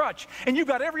is a crutch, and you've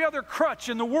got every other crutch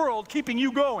in the world keeping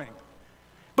you going.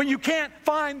 But you can't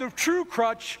find the true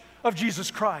crutch of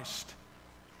Jesus Christ.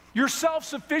 Your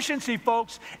self-sufficiency,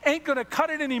 folks, ain't going to cut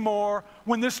it anymore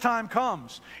when this time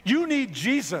comes. You need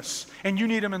Jesus, and you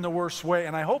need him in the worst way.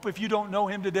 And I hope if you don't know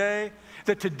him today,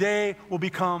 that today will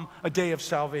become a day of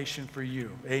salvation for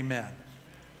you. Amen.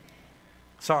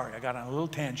 Sorry, I got on a little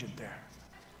tangent there.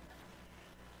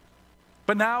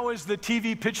 But now, as the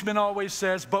TV pitchman always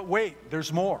says, but wait,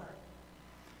 there's more.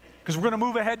 Because we're going to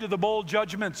move ahead to the bowl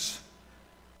judgments.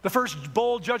 The first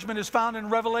bowl judgment is found in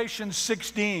Revelation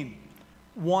 16,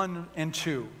 1 and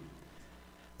 2.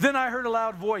 Then I heard a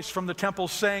loud voice from the temple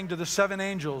saying to the 7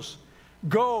 angels,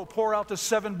 go, pour out the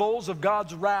 7 bowls of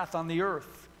God's wrath on the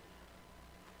earth.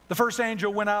 The first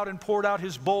angel went out and poured out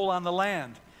his bowl on the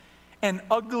land, and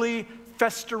ugly,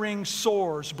 festering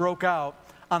sores broke out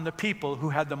on the people who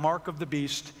had the mark of the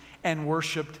beast and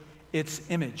worshiped its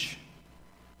image.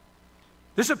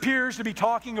 This appears to be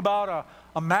talking about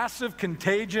a massive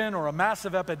contagion or a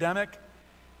massive epidemic,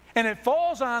 and it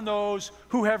falls on those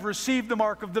who have received the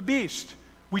mark of the beast.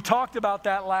 We talked about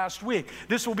that last week.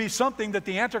 This will be something that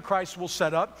the Antichrist will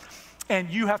set up, and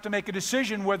you have to make a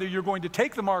decision whether you're going to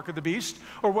take the mark of the beast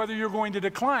or whether you're going to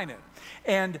decline it.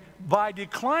 And by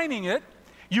declining it,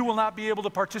 you will not be able to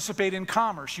participate in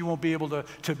commerce. You won't be able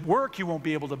to work. You won't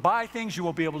be able to buy things. You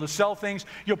won't be able to sell things.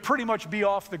 You'll pretty much be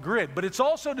off the grid. But it's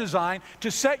also designed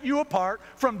to set you apart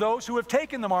from those who have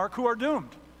taken the mark who are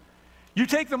doomed. You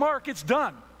take the mark, it's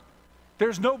done.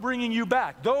 There's no bringing you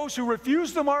back. Those who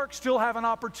refuse the mark still have an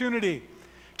opportunity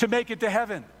to make it to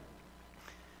heaven.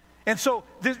 And so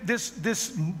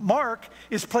this mark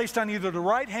is placed on either the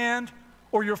right hand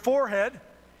or your forehead,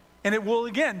 and it will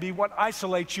again be what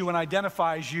isolates you and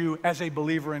identifies you as a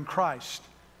believer in Christ.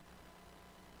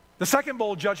 The second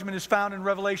bowl judgment is found in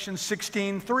Revelation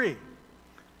 16:3.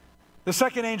 The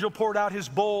second angel poured out his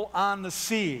bowl on the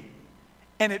sea,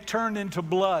 and it turned into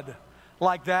blood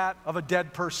like that of a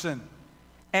dead person.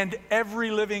 And every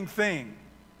living thing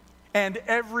in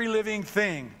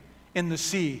the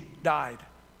sea died.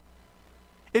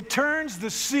 It turns the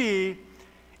sea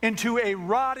into a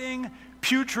rotting,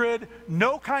 putrid,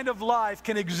 no kind of life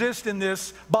can exist in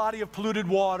this body of polluted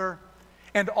water,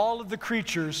 and all of the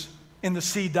creatures in the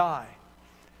sea die.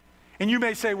 And you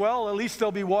may say, well, at least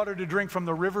there'll be water to drink from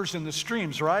the rivers and the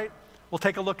streams, right? We'll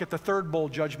take a look at the third bowl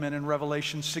judgment in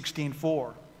Revelation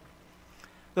 16:4.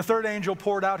 The third angel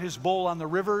poured out his bowl on the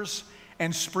rivers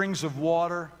and springs of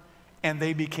water, and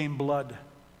they became blood.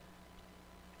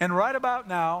 And right about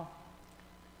now,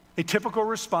 a typical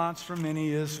response from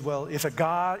many is, well, if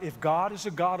God is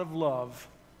a God of love,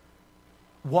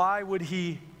 why would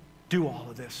he do all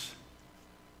of this?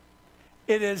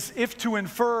 It is if to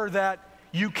infer that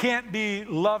you can't be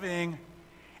loving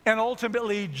and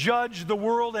ultimately judge the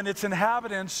world and its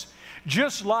inhabitants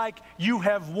just like you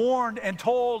have warned and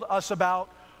told us about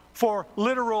for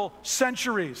literal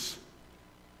centuries.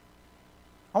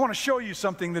 I want to show you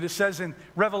something that it says in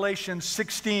Revelation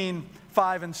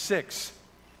 16:5 and 6.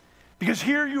 Because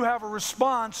here you have a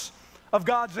response of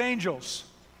God's angels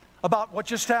about what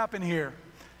just happened here,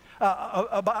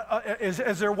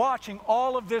 as they're watching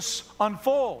all of this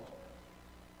unfold.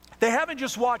 They haven't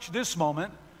just watched this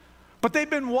moment, but they've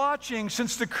been watching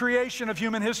since the creation of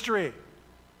human history.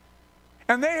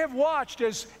 And they have watched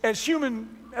as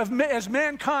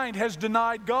mankind has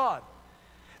denied God.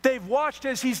 They've watched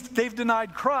as they've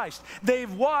denied Christ.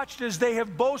 They've watched as they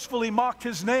have boastfully mocked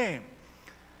his name.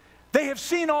 They have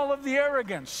seen all of the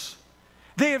arrogance.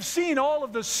 They have seen all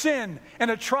of the sin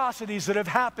and atrocities that have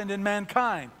happened in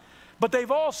mankind. But they've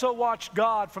also watched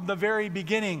God from the very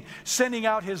beginning, sending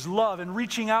out his love and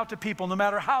reaching out to people no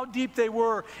matter how deep they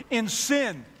were in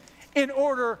sin in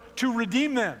order to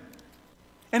redeem them.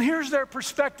 And here's their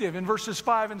perspective in verses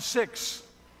 5 and 6.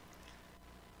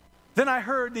 Then I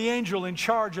heard the angel in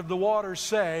charge of the waters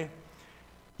say,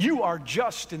 "You are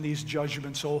just in these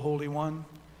judgments, O Holy One,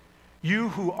 you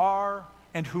who are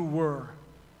and who were,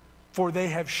 for they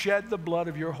have shed the blood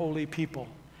of your holy people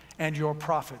and your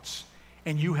prophets,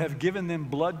 and you have given them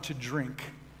blood to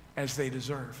drink as they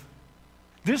deserve."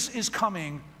 This is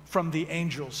coming from the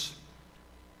angels.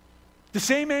 The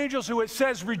same angels who it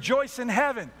says rejoice in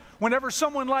heaven whenever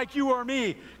someone like you or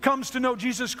me comes to know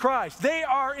Jesus Christ. They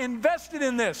are invested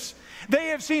in this. They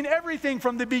have seen everything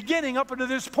from the beginning up until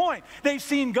this point. They've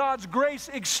seen God's grace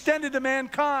extended to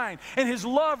mankind and His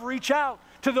love reach out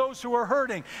to those who are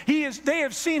hurting. They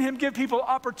have seen Him give people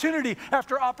opportunity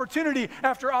after opportunity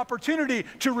after opportunity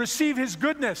to receive His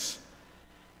goodness.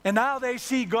 And now they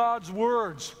see God's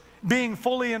words being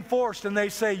fully enforced, and they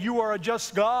say, "You are a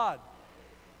just God.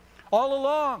 All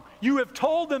along, you have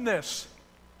told them this,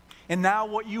 and now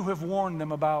what you have warned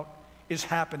them about is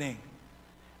happening.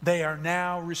 They are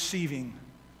now receiving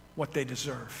what they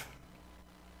deserve."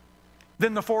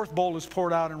 Then the fourth bowl is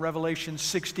poured out in Revelation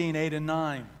 16, 8 and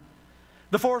 9.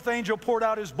 The fourth angel poured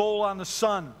out his bowl on the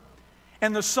sun,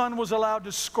 and the sun was allowed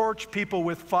to scorch people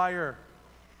with fire.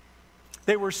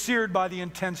 They were seared by the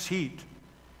intense heat,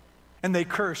 and they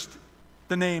cursed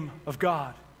the name of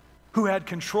God, who had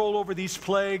control over these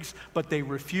plagues, but they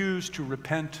refused to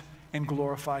repent and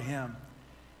glorify Him.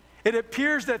 It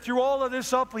appears that through all of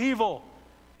this upheaval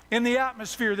in the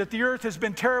atmosphere, that the earth has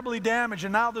been terribly damaged,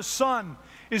 and now the sun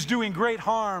is doing great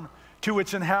harm to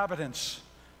its inhabitants.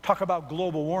 Talk about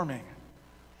global warming.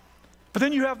 But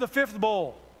then you have the fifth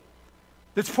bowl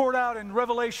that's poured out in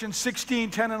Revelation 16,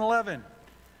 10 and 11.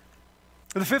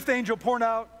 The fifth angel poured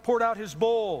out his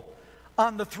bowl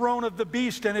on the throne of the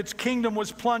beast, and its kingdom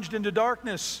was plunged into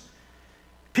darkness.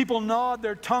 People gnawed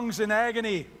their tongues in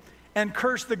agony and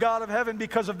cursed the God of heaven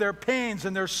because of their pains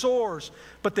and their sores,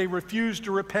 but they refused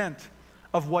to repent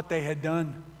of what they had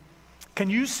done. Can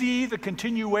you see the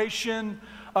continuation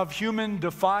of human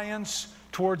defiance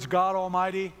towards God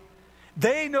Almighty?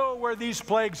 They know where these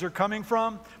plagues are coming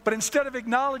from, but instead of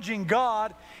acknowledging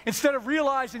God, instead of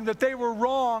realizing that they were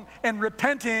wrong and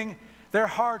repenting, their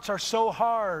hearts are so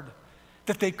hard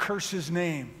that they curse His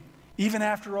name, even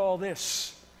after all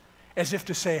this, as if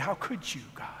to say, "How could you,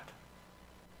 God?"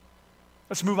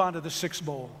 Let's move on to the sixth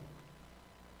bowl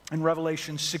in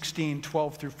Revelation 16,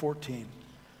 12 through 14.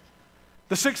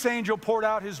 The sixth angel poured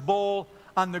out his bowl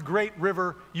on the great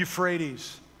river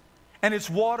Euphrates, and its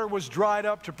water was dried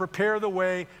up to prepare the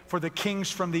way for the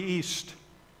kings from the east.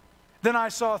 Then I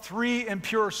saw three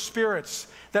impure spirits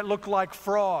that looked like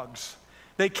frogs.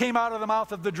 They came out of the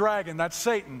mouth of the dragon, that's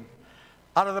Satan,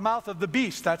 out of the mouth of the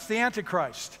beast, that's the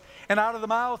Antichrist, and out of the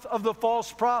mouth of the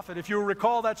false prophet. If you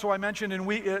recall, that's who I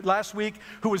mentioned last week,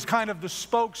 who was kind of the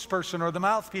spokesperson or the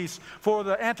mouthpiece for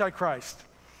the Antichrist.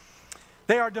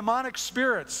 They are demonic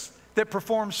spirits that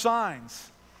perform signs,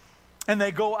 and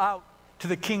they go out to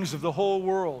the kings of the whole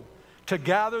world to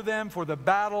gather them for the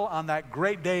battle on that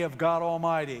great day of God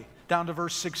Almighty. Down to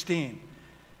verse 16.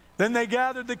 Then they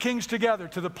gathered the kings together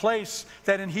to the place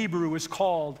that in Hebrew is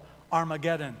called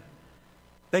Armageddon.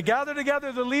 They gather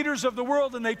together the leaders of the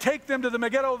world, and they take them to the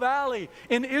Megiddo Valley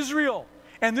in Israel.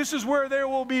 And this is where there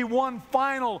will be one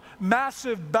final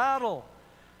massive battle.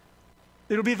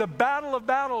 It'll be the battle of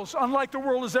battles unlike the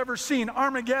world has ever seen,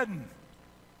 Armageddon.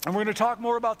 And we're going to talk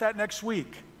more about that next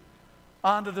week.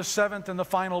 On to the seventh and the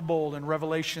final bowl in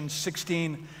Revelation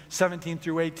 16, 17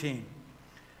 through 18.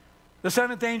 The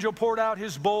seventh angel poured out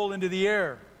his bowl into the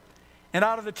air, and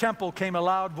out of the temple came a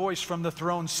loud voice from the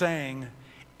throne saying,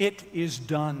 "It is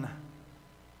done."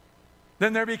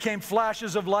 Then there became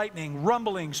flashes of lightning,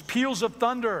 rumblings, peals of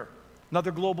thunder,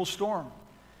 another global storm,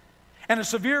 and a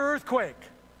severe earthquake.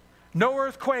 No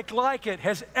earthquake like it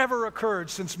has ever occurred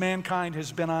since mankind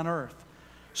has been on earth.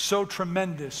 So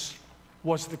tremendous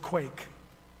was the quake.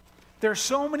 There are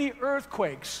so many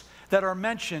earthquakes that are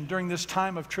mentioned during this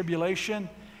time of tribulation,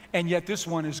 and yet this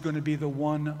one is going to be the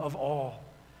one of all.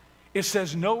 It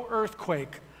says no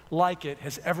earthquake like it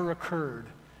has ever occurred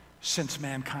since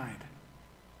mankind.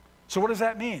 So what does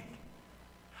that mean?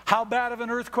 How bad of an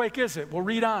earthquake is it? We'll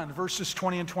read on, verses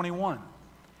 20 and 21.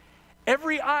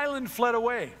 Every island fled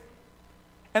away,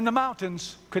 and the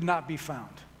mountains could not be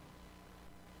found.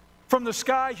 From the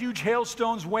sky, huge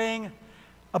hailstones weighing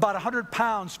about 100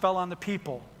 pounds fell on the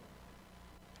people.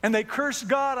 And they cursed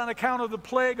God on account of the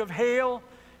plague of hail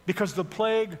because the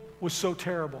plague was so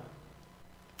terrible.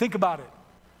 Think about it.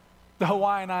 The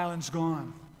Hawaiian Islands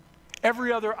gone.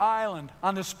 Every other island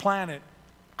on this planet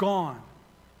gone.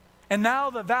 And now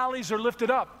the valleys are lifted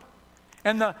up.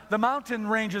 And the mountain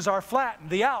ranges are flattened.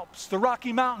 The Alps, the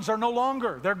Rocky Mountains are no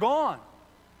longer. They're gone.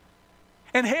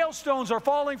 And hailstones are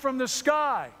falling from the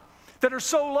sky that are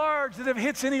so large that if it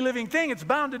hits any living thing, it's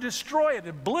bound to destroy it,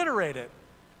 obliterate it.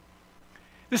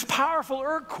 This powerful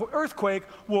earthquake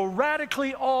will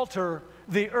radically alter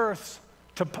the Earth's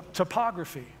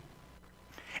topography.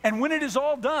 And when it is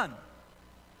all done,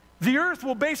 the Earth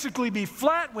will basically be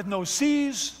flat with no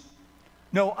seas,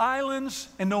 no islands,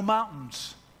 and no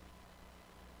mountains.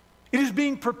 It is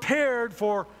being prepared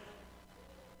for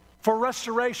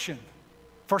restoration,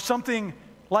 for something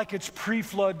like its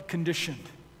pre-flood condition.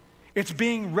 It's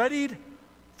being readied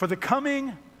for the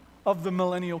coming of the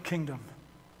millennial kingdom.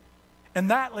 And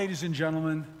that, ladies and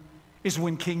gentlemen, is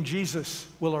when King Jesus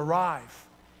will arrive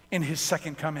in his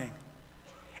second coming.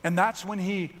 And that's when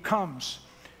he comes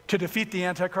to defeat the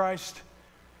Antichrist,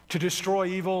 to destroy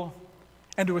evil,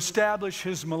 and to establish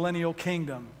his millennial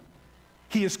kingdom.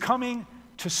 He is coming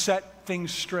to set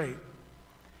things straight.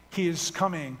 He is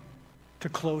coming to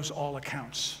close all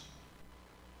accounts.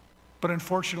 But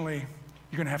unfortunately,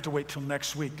 you're going to have to wait till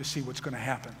next week to see what's going to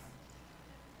happen.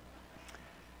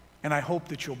 And I hope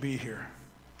that you'll be here.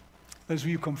 As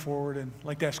you come forward, and I'd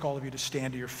like to ask all of you to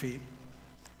stand to your feet.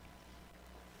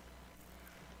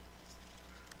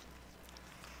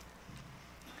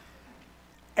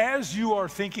 As you are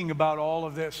thinking about all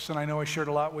of this, and I know I shared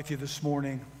a lot with you this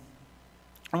morning,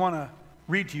 I want to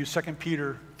read to you 2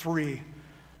 Peter 3,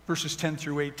 verses 10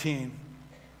 through 18.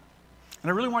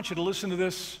 And I really want you to listen to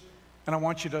this, and I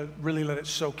want you to really let it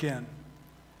soak in.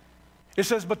 It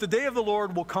says, "But the day of the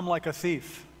Lord will come like a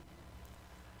thief.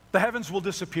 The heavens will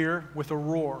disappear with a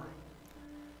roar.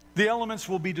 The elements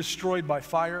will be destroyed by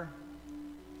fire,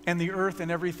 and the earth and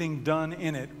everything done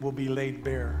in it will be laid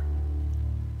bare.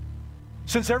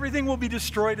 Since everything will be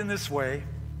destroyed in this way,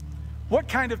 what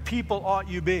kind of people ought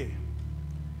you be?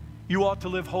 You ought to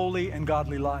live holy and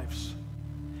godly lives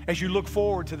as you look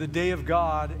forward to the day of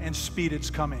God and speed its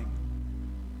coming.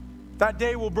 That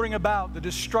day will bring about the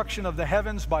destruction of the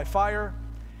heavens by fire,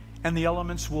 and the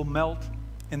elements will melt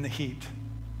in the heat.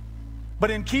 But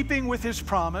in keeping with his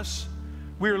promise,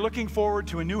 we are looking forward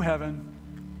to a new heaven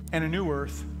and a new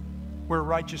earth where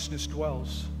righteousness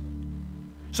dwells.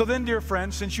 So then, dear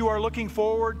friends, since you are looking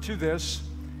forward to this,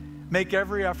 make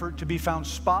every effort to be found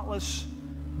spotless,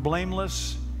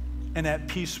 blameless, and at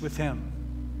peace with him.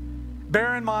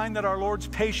 Bear in mind that our Lord's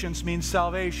patience means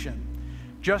salvation,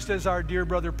 just as our dear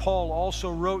brother Paul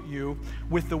also wrote you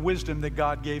with the wisdom that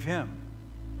God gave him.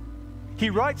 He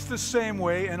writes the same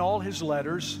way in all his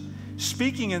letters,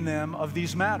 speaking in them of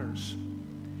these matters.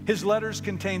 His letters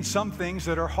contain some things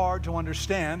that are hard to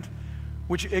understand,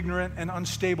 which ignorant and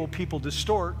unstable people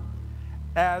distort,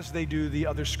 as they do the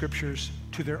other scriptures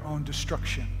to their own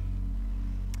destruction.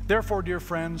 Therefore, dear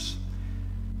friends,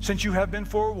 since you have been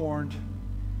forewarned,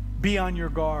 be on your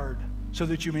guard, so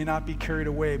that you may not be carried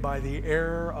away by the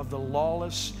error of the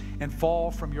lawless and fall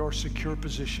from your secure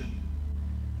position,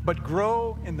 but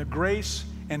grow in the grace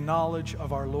and knowledge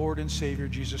of our Lord and Savior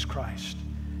Jesus Christ.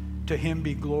 To him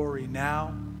be glory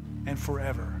now and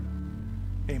forever.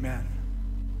 Amen.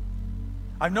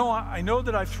 I know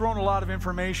that I've thrown a lot of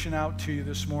information out to you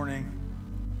this morning,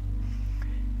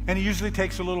 and it usually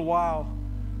takes a little while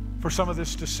for some of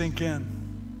this to sink in.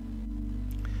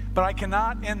 But I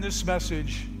cannot end this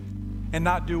message and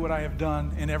not do what I have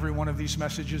done in every one of these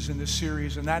messages in this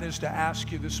series, and that is to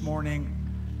ask you this morning,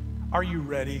 are you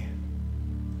ready?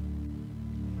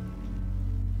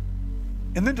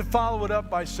 And then to follow it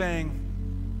up by saying,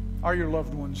 are your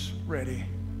loved ones ready?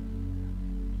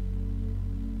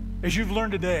 As you've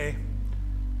learned today,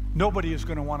 nobody is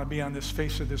going to want to be on this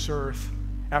face of this earth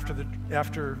after the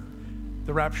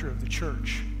rapture of the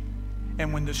church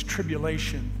and when this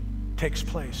tribulation takes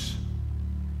place.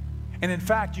 And in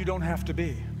fact, you don't have to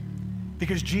be,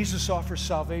 because Jesus offers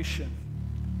salvation.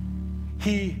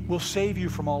 He will save you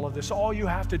from all of this. All you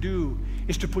have to do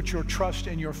is to put your trust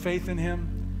and your faith in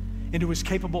him, into his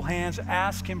capable hands,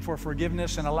 ask him for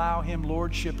forgiveness, and allow him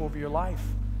lordship over your life.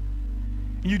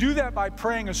 You do that by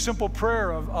praying a simple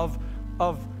prayer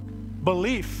of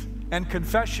belief and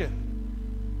confession.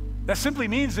 That simply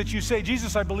means that you say,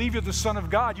 Jesus, I believe you're the Son of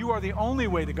God. You are the only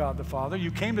way to God the Father. You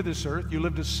came to this earth. You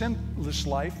lived a sinless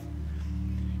life.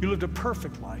 You lived a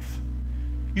perfect life.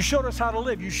 You showed us how to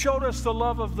live. You showed us the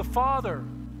love of the Father.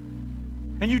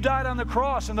 And you died on the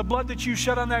cross, and the blood that you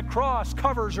shed on that cross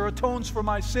covers or atones for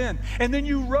my sin. And then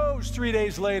you rose 3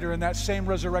 days later, and that same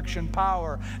resurrection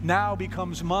power now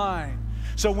becomes mine.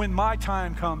 So when my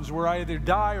time comes where I either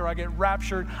die or I get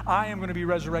raptured, I am going to be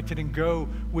resurrected and go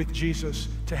with Jesus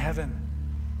to heaven.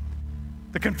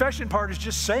 The confession part is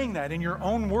just saying that in your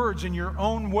own words, in your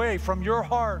own way, from your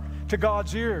heart to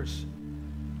God's ears.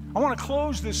 I want to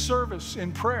close this service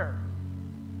in prayer.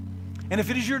 And if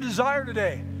it is your desire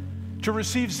today to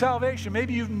receive salvation,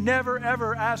 maybe you've never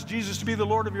ever asked Jesus to be the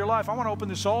Lord of your life, I want to open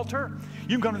this altar.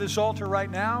 You can come to this altar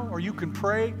right now, or you can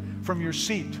pray from your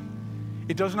seat.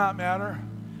 It does not matter.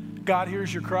 God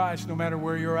hears your cries no matter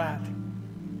where you're at.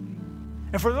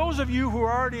 And for those of you who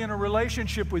are already in a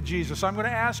relationship with Jesus, I'm going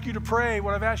to ask you to pray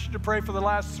what I've asked you to pray for the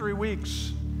last 3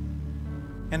 weeks,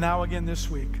 and now again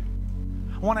this week.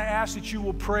 I want to ask that you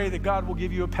will pray that God will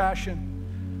give you a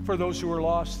passion for those who are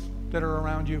lost that are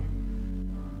around you,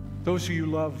 those who you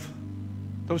love,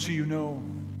 those who you know.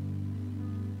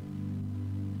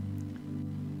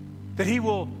 That He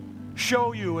will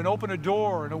show you and open a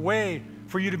door and a way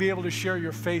for you to be able to share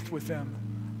your faith with them.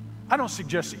 I don't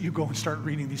suggest that you go and start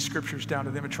reading these scriptures down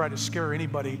to them and try to scare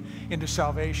anybody into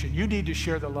salvation. You need to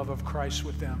share the love of Christ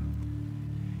with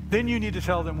them. Then you need to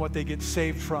tell them what they get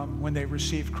saved from when they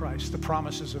receive Christ, the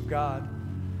promises of God.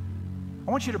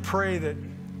 I want you to pray that,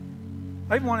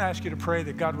 I want to ask you to pray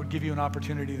that God would give you an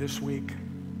opportunity this week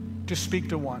to speak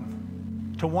to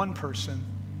one person.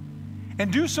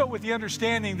 And do so with the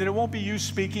understanding that it won't be you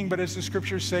speaking, but as the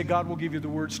scriptures say, God will give you the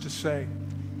words to say.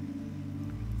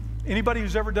 Anybody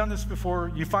who's ever done this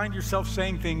before, you find yourself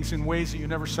saying things in ways that you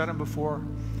never said them before.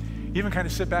 You even kind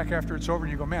of sit back after it's over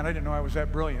and you go, man, I didn't know I was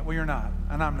that brilliant. Well, you're not,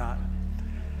 and I'm not.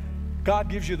 God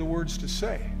gives you the words to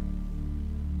say.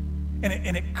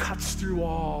 And it cuts through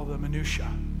all the minutia.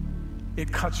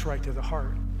 It cuts right to the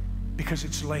heart because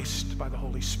it's laced by the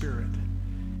Holy Spirit.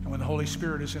 And when the Holy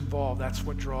Spirit is involved, that's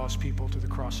what draws people to the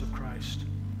cross of Christ.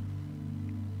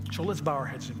 So let's bow our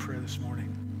heads in prayer this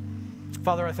morning.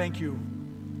 Father, I thank you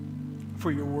for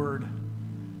your word.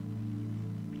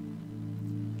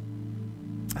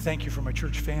 I thank you for my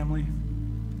church family.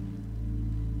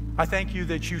 I thank you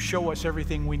that you show us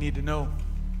everything we need to know.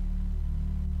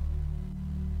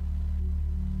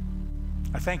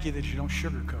 I thank you that you don't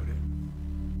sugarcoat it.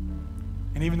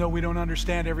 And even though we don't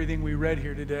understand everything we read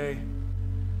here today,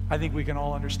 I think we can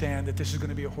all understand that this is going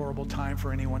to be a horrible time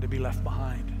for anyone to be left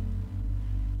behind.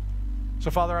 So,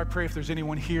 Father, I pray if there's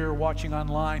anyone here watching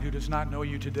online who does not know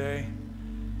you today,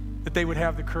 that they would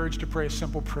have the courage to pray a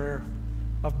simple prayer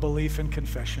of belief and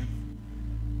confession.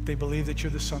 They believe that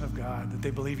you're the Son of God, that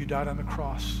they believe you died on the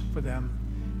cross for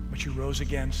them, but you rose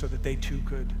again so that they too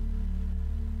could.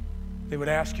 They would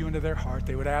ask you into their heart.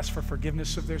 They would ask for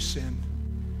forgiveness of their sin,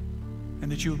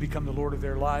 and that you would become the Lord of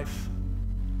their life.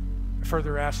 I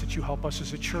further ask that you help us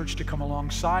as a church to come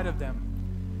alongside of them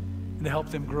and to help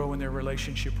them grow in their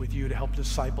relationship with you, to help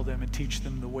disciple them and teach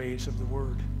them the ways of the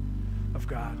Word of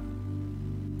God.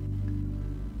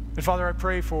 And Father, I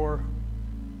pray for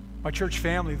my church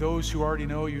family, those who already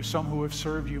know you, some who have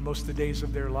served you most of the days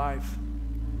of their life.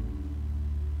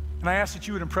 And I ask that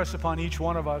you would impress upon each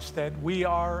one of us that we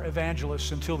are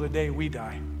evangelists until the day we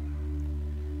die.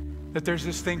 That there's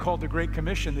this thing called the Great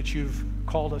Commission that you've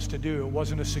called us to do. It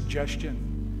wasn't a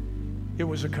suggestion. It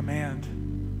was a command.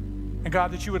 And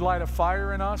God, that you would light a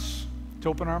fire in us to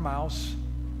open our mouths,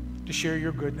 to share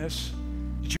your goodness,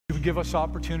 that you would give us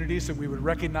opportunities, that we would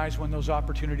recognize when those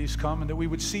opportunities come, and that we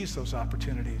would seize those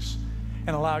opportunities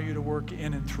and allow you to work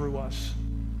in and through us.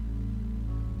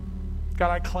 God,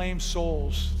 I claim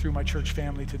souls through my church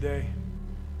family today.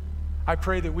 I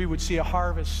pray that we would see a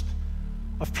harvest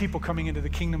of people coming into the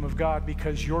kingdom of God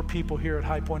because your people here at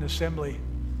High Point Assembly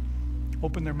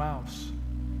opened their mouths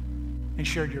and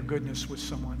shared your goodness with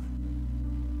someone.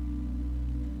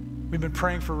 We've been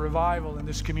praying for revival in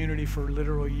this community for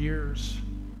literal years.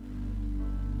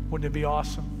 Wouldn't it be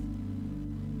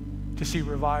awesome to see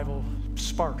revival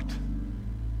sparked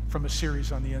from a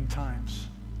series on the end times?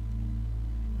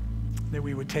 That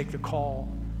we would take the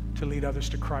call to lead others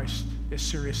to Christ as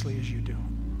seriously as you do.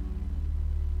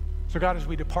 So God, as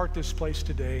we depart this place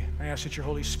today, I ask that your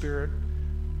Holy Spirit,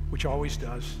 which always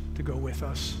does, to go with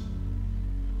us.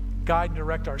 Guide and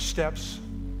direct our steps,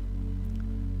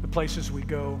 the places we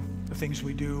go, the things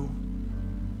we do,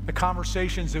 the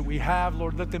conversations that we have.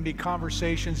 Lord, let them be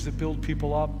conversations that build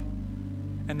people up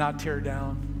and not tear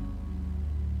down.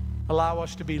 Allow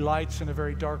us to be lights in a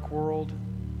very dark world.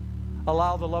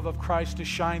 Allow the love of Christ to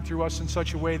shine through us in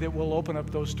such a way that will open up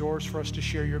those doors for us to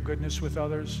share your goodness with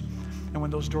others. And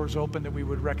when those doors open, that we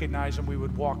would recognize them, we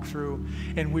would walk through,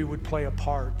 and we would play a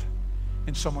part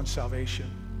in someone's salvation.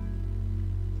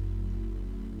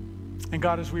 And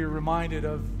God, as we are reminded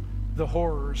of the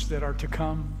horrors that are to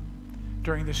come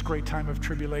during this great time of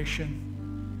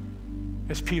tribulation,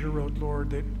 as Peter wrote, Lord,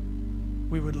 that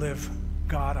we would live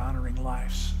God-honoring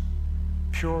lives.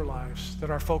 pure lives, that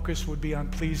our focus would be on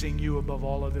pleasing you above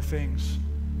all other things,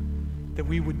 that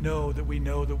we would know that we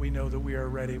know that we know that we are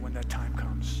ready when that time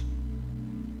comes,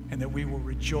 and that we will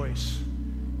rejoice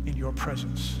in your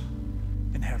presence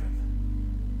in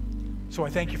heaven. So I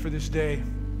thank you for this day.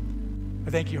 I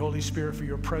thank you, Holy Spirit, for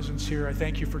your presence here. I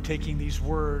thank you for taking these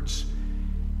words,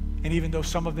 and even though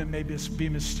some of them may be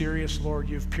mysterious, Lord,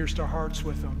 you've pierced our hearts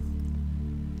with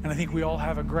them. And I think we all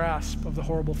have a grasp of the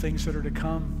horrible things that are to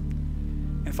come.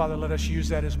 And Father, let us use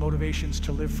that as motivations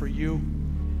to live for you,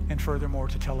 and furthermore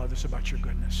to tell others about your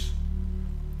goodness.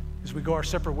 As we go our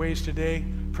separate ways today,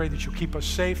 pray that you'll keep us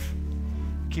safe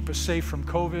from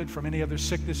COVID, from any other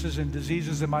sicknesses and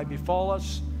diseases that might befall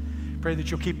us. Pray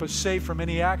that you'll keep us safe from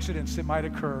any accidents that might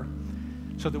occur,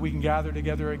 so that we can gather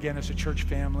together again as a church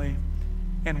family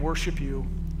and worship you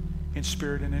in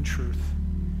spirit and in truth.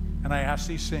 And I ask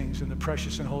these things in the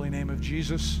precious and holy name of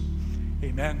Jesus.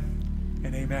 Amen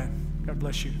and amen. God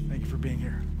bless you. Thank you for being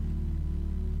here.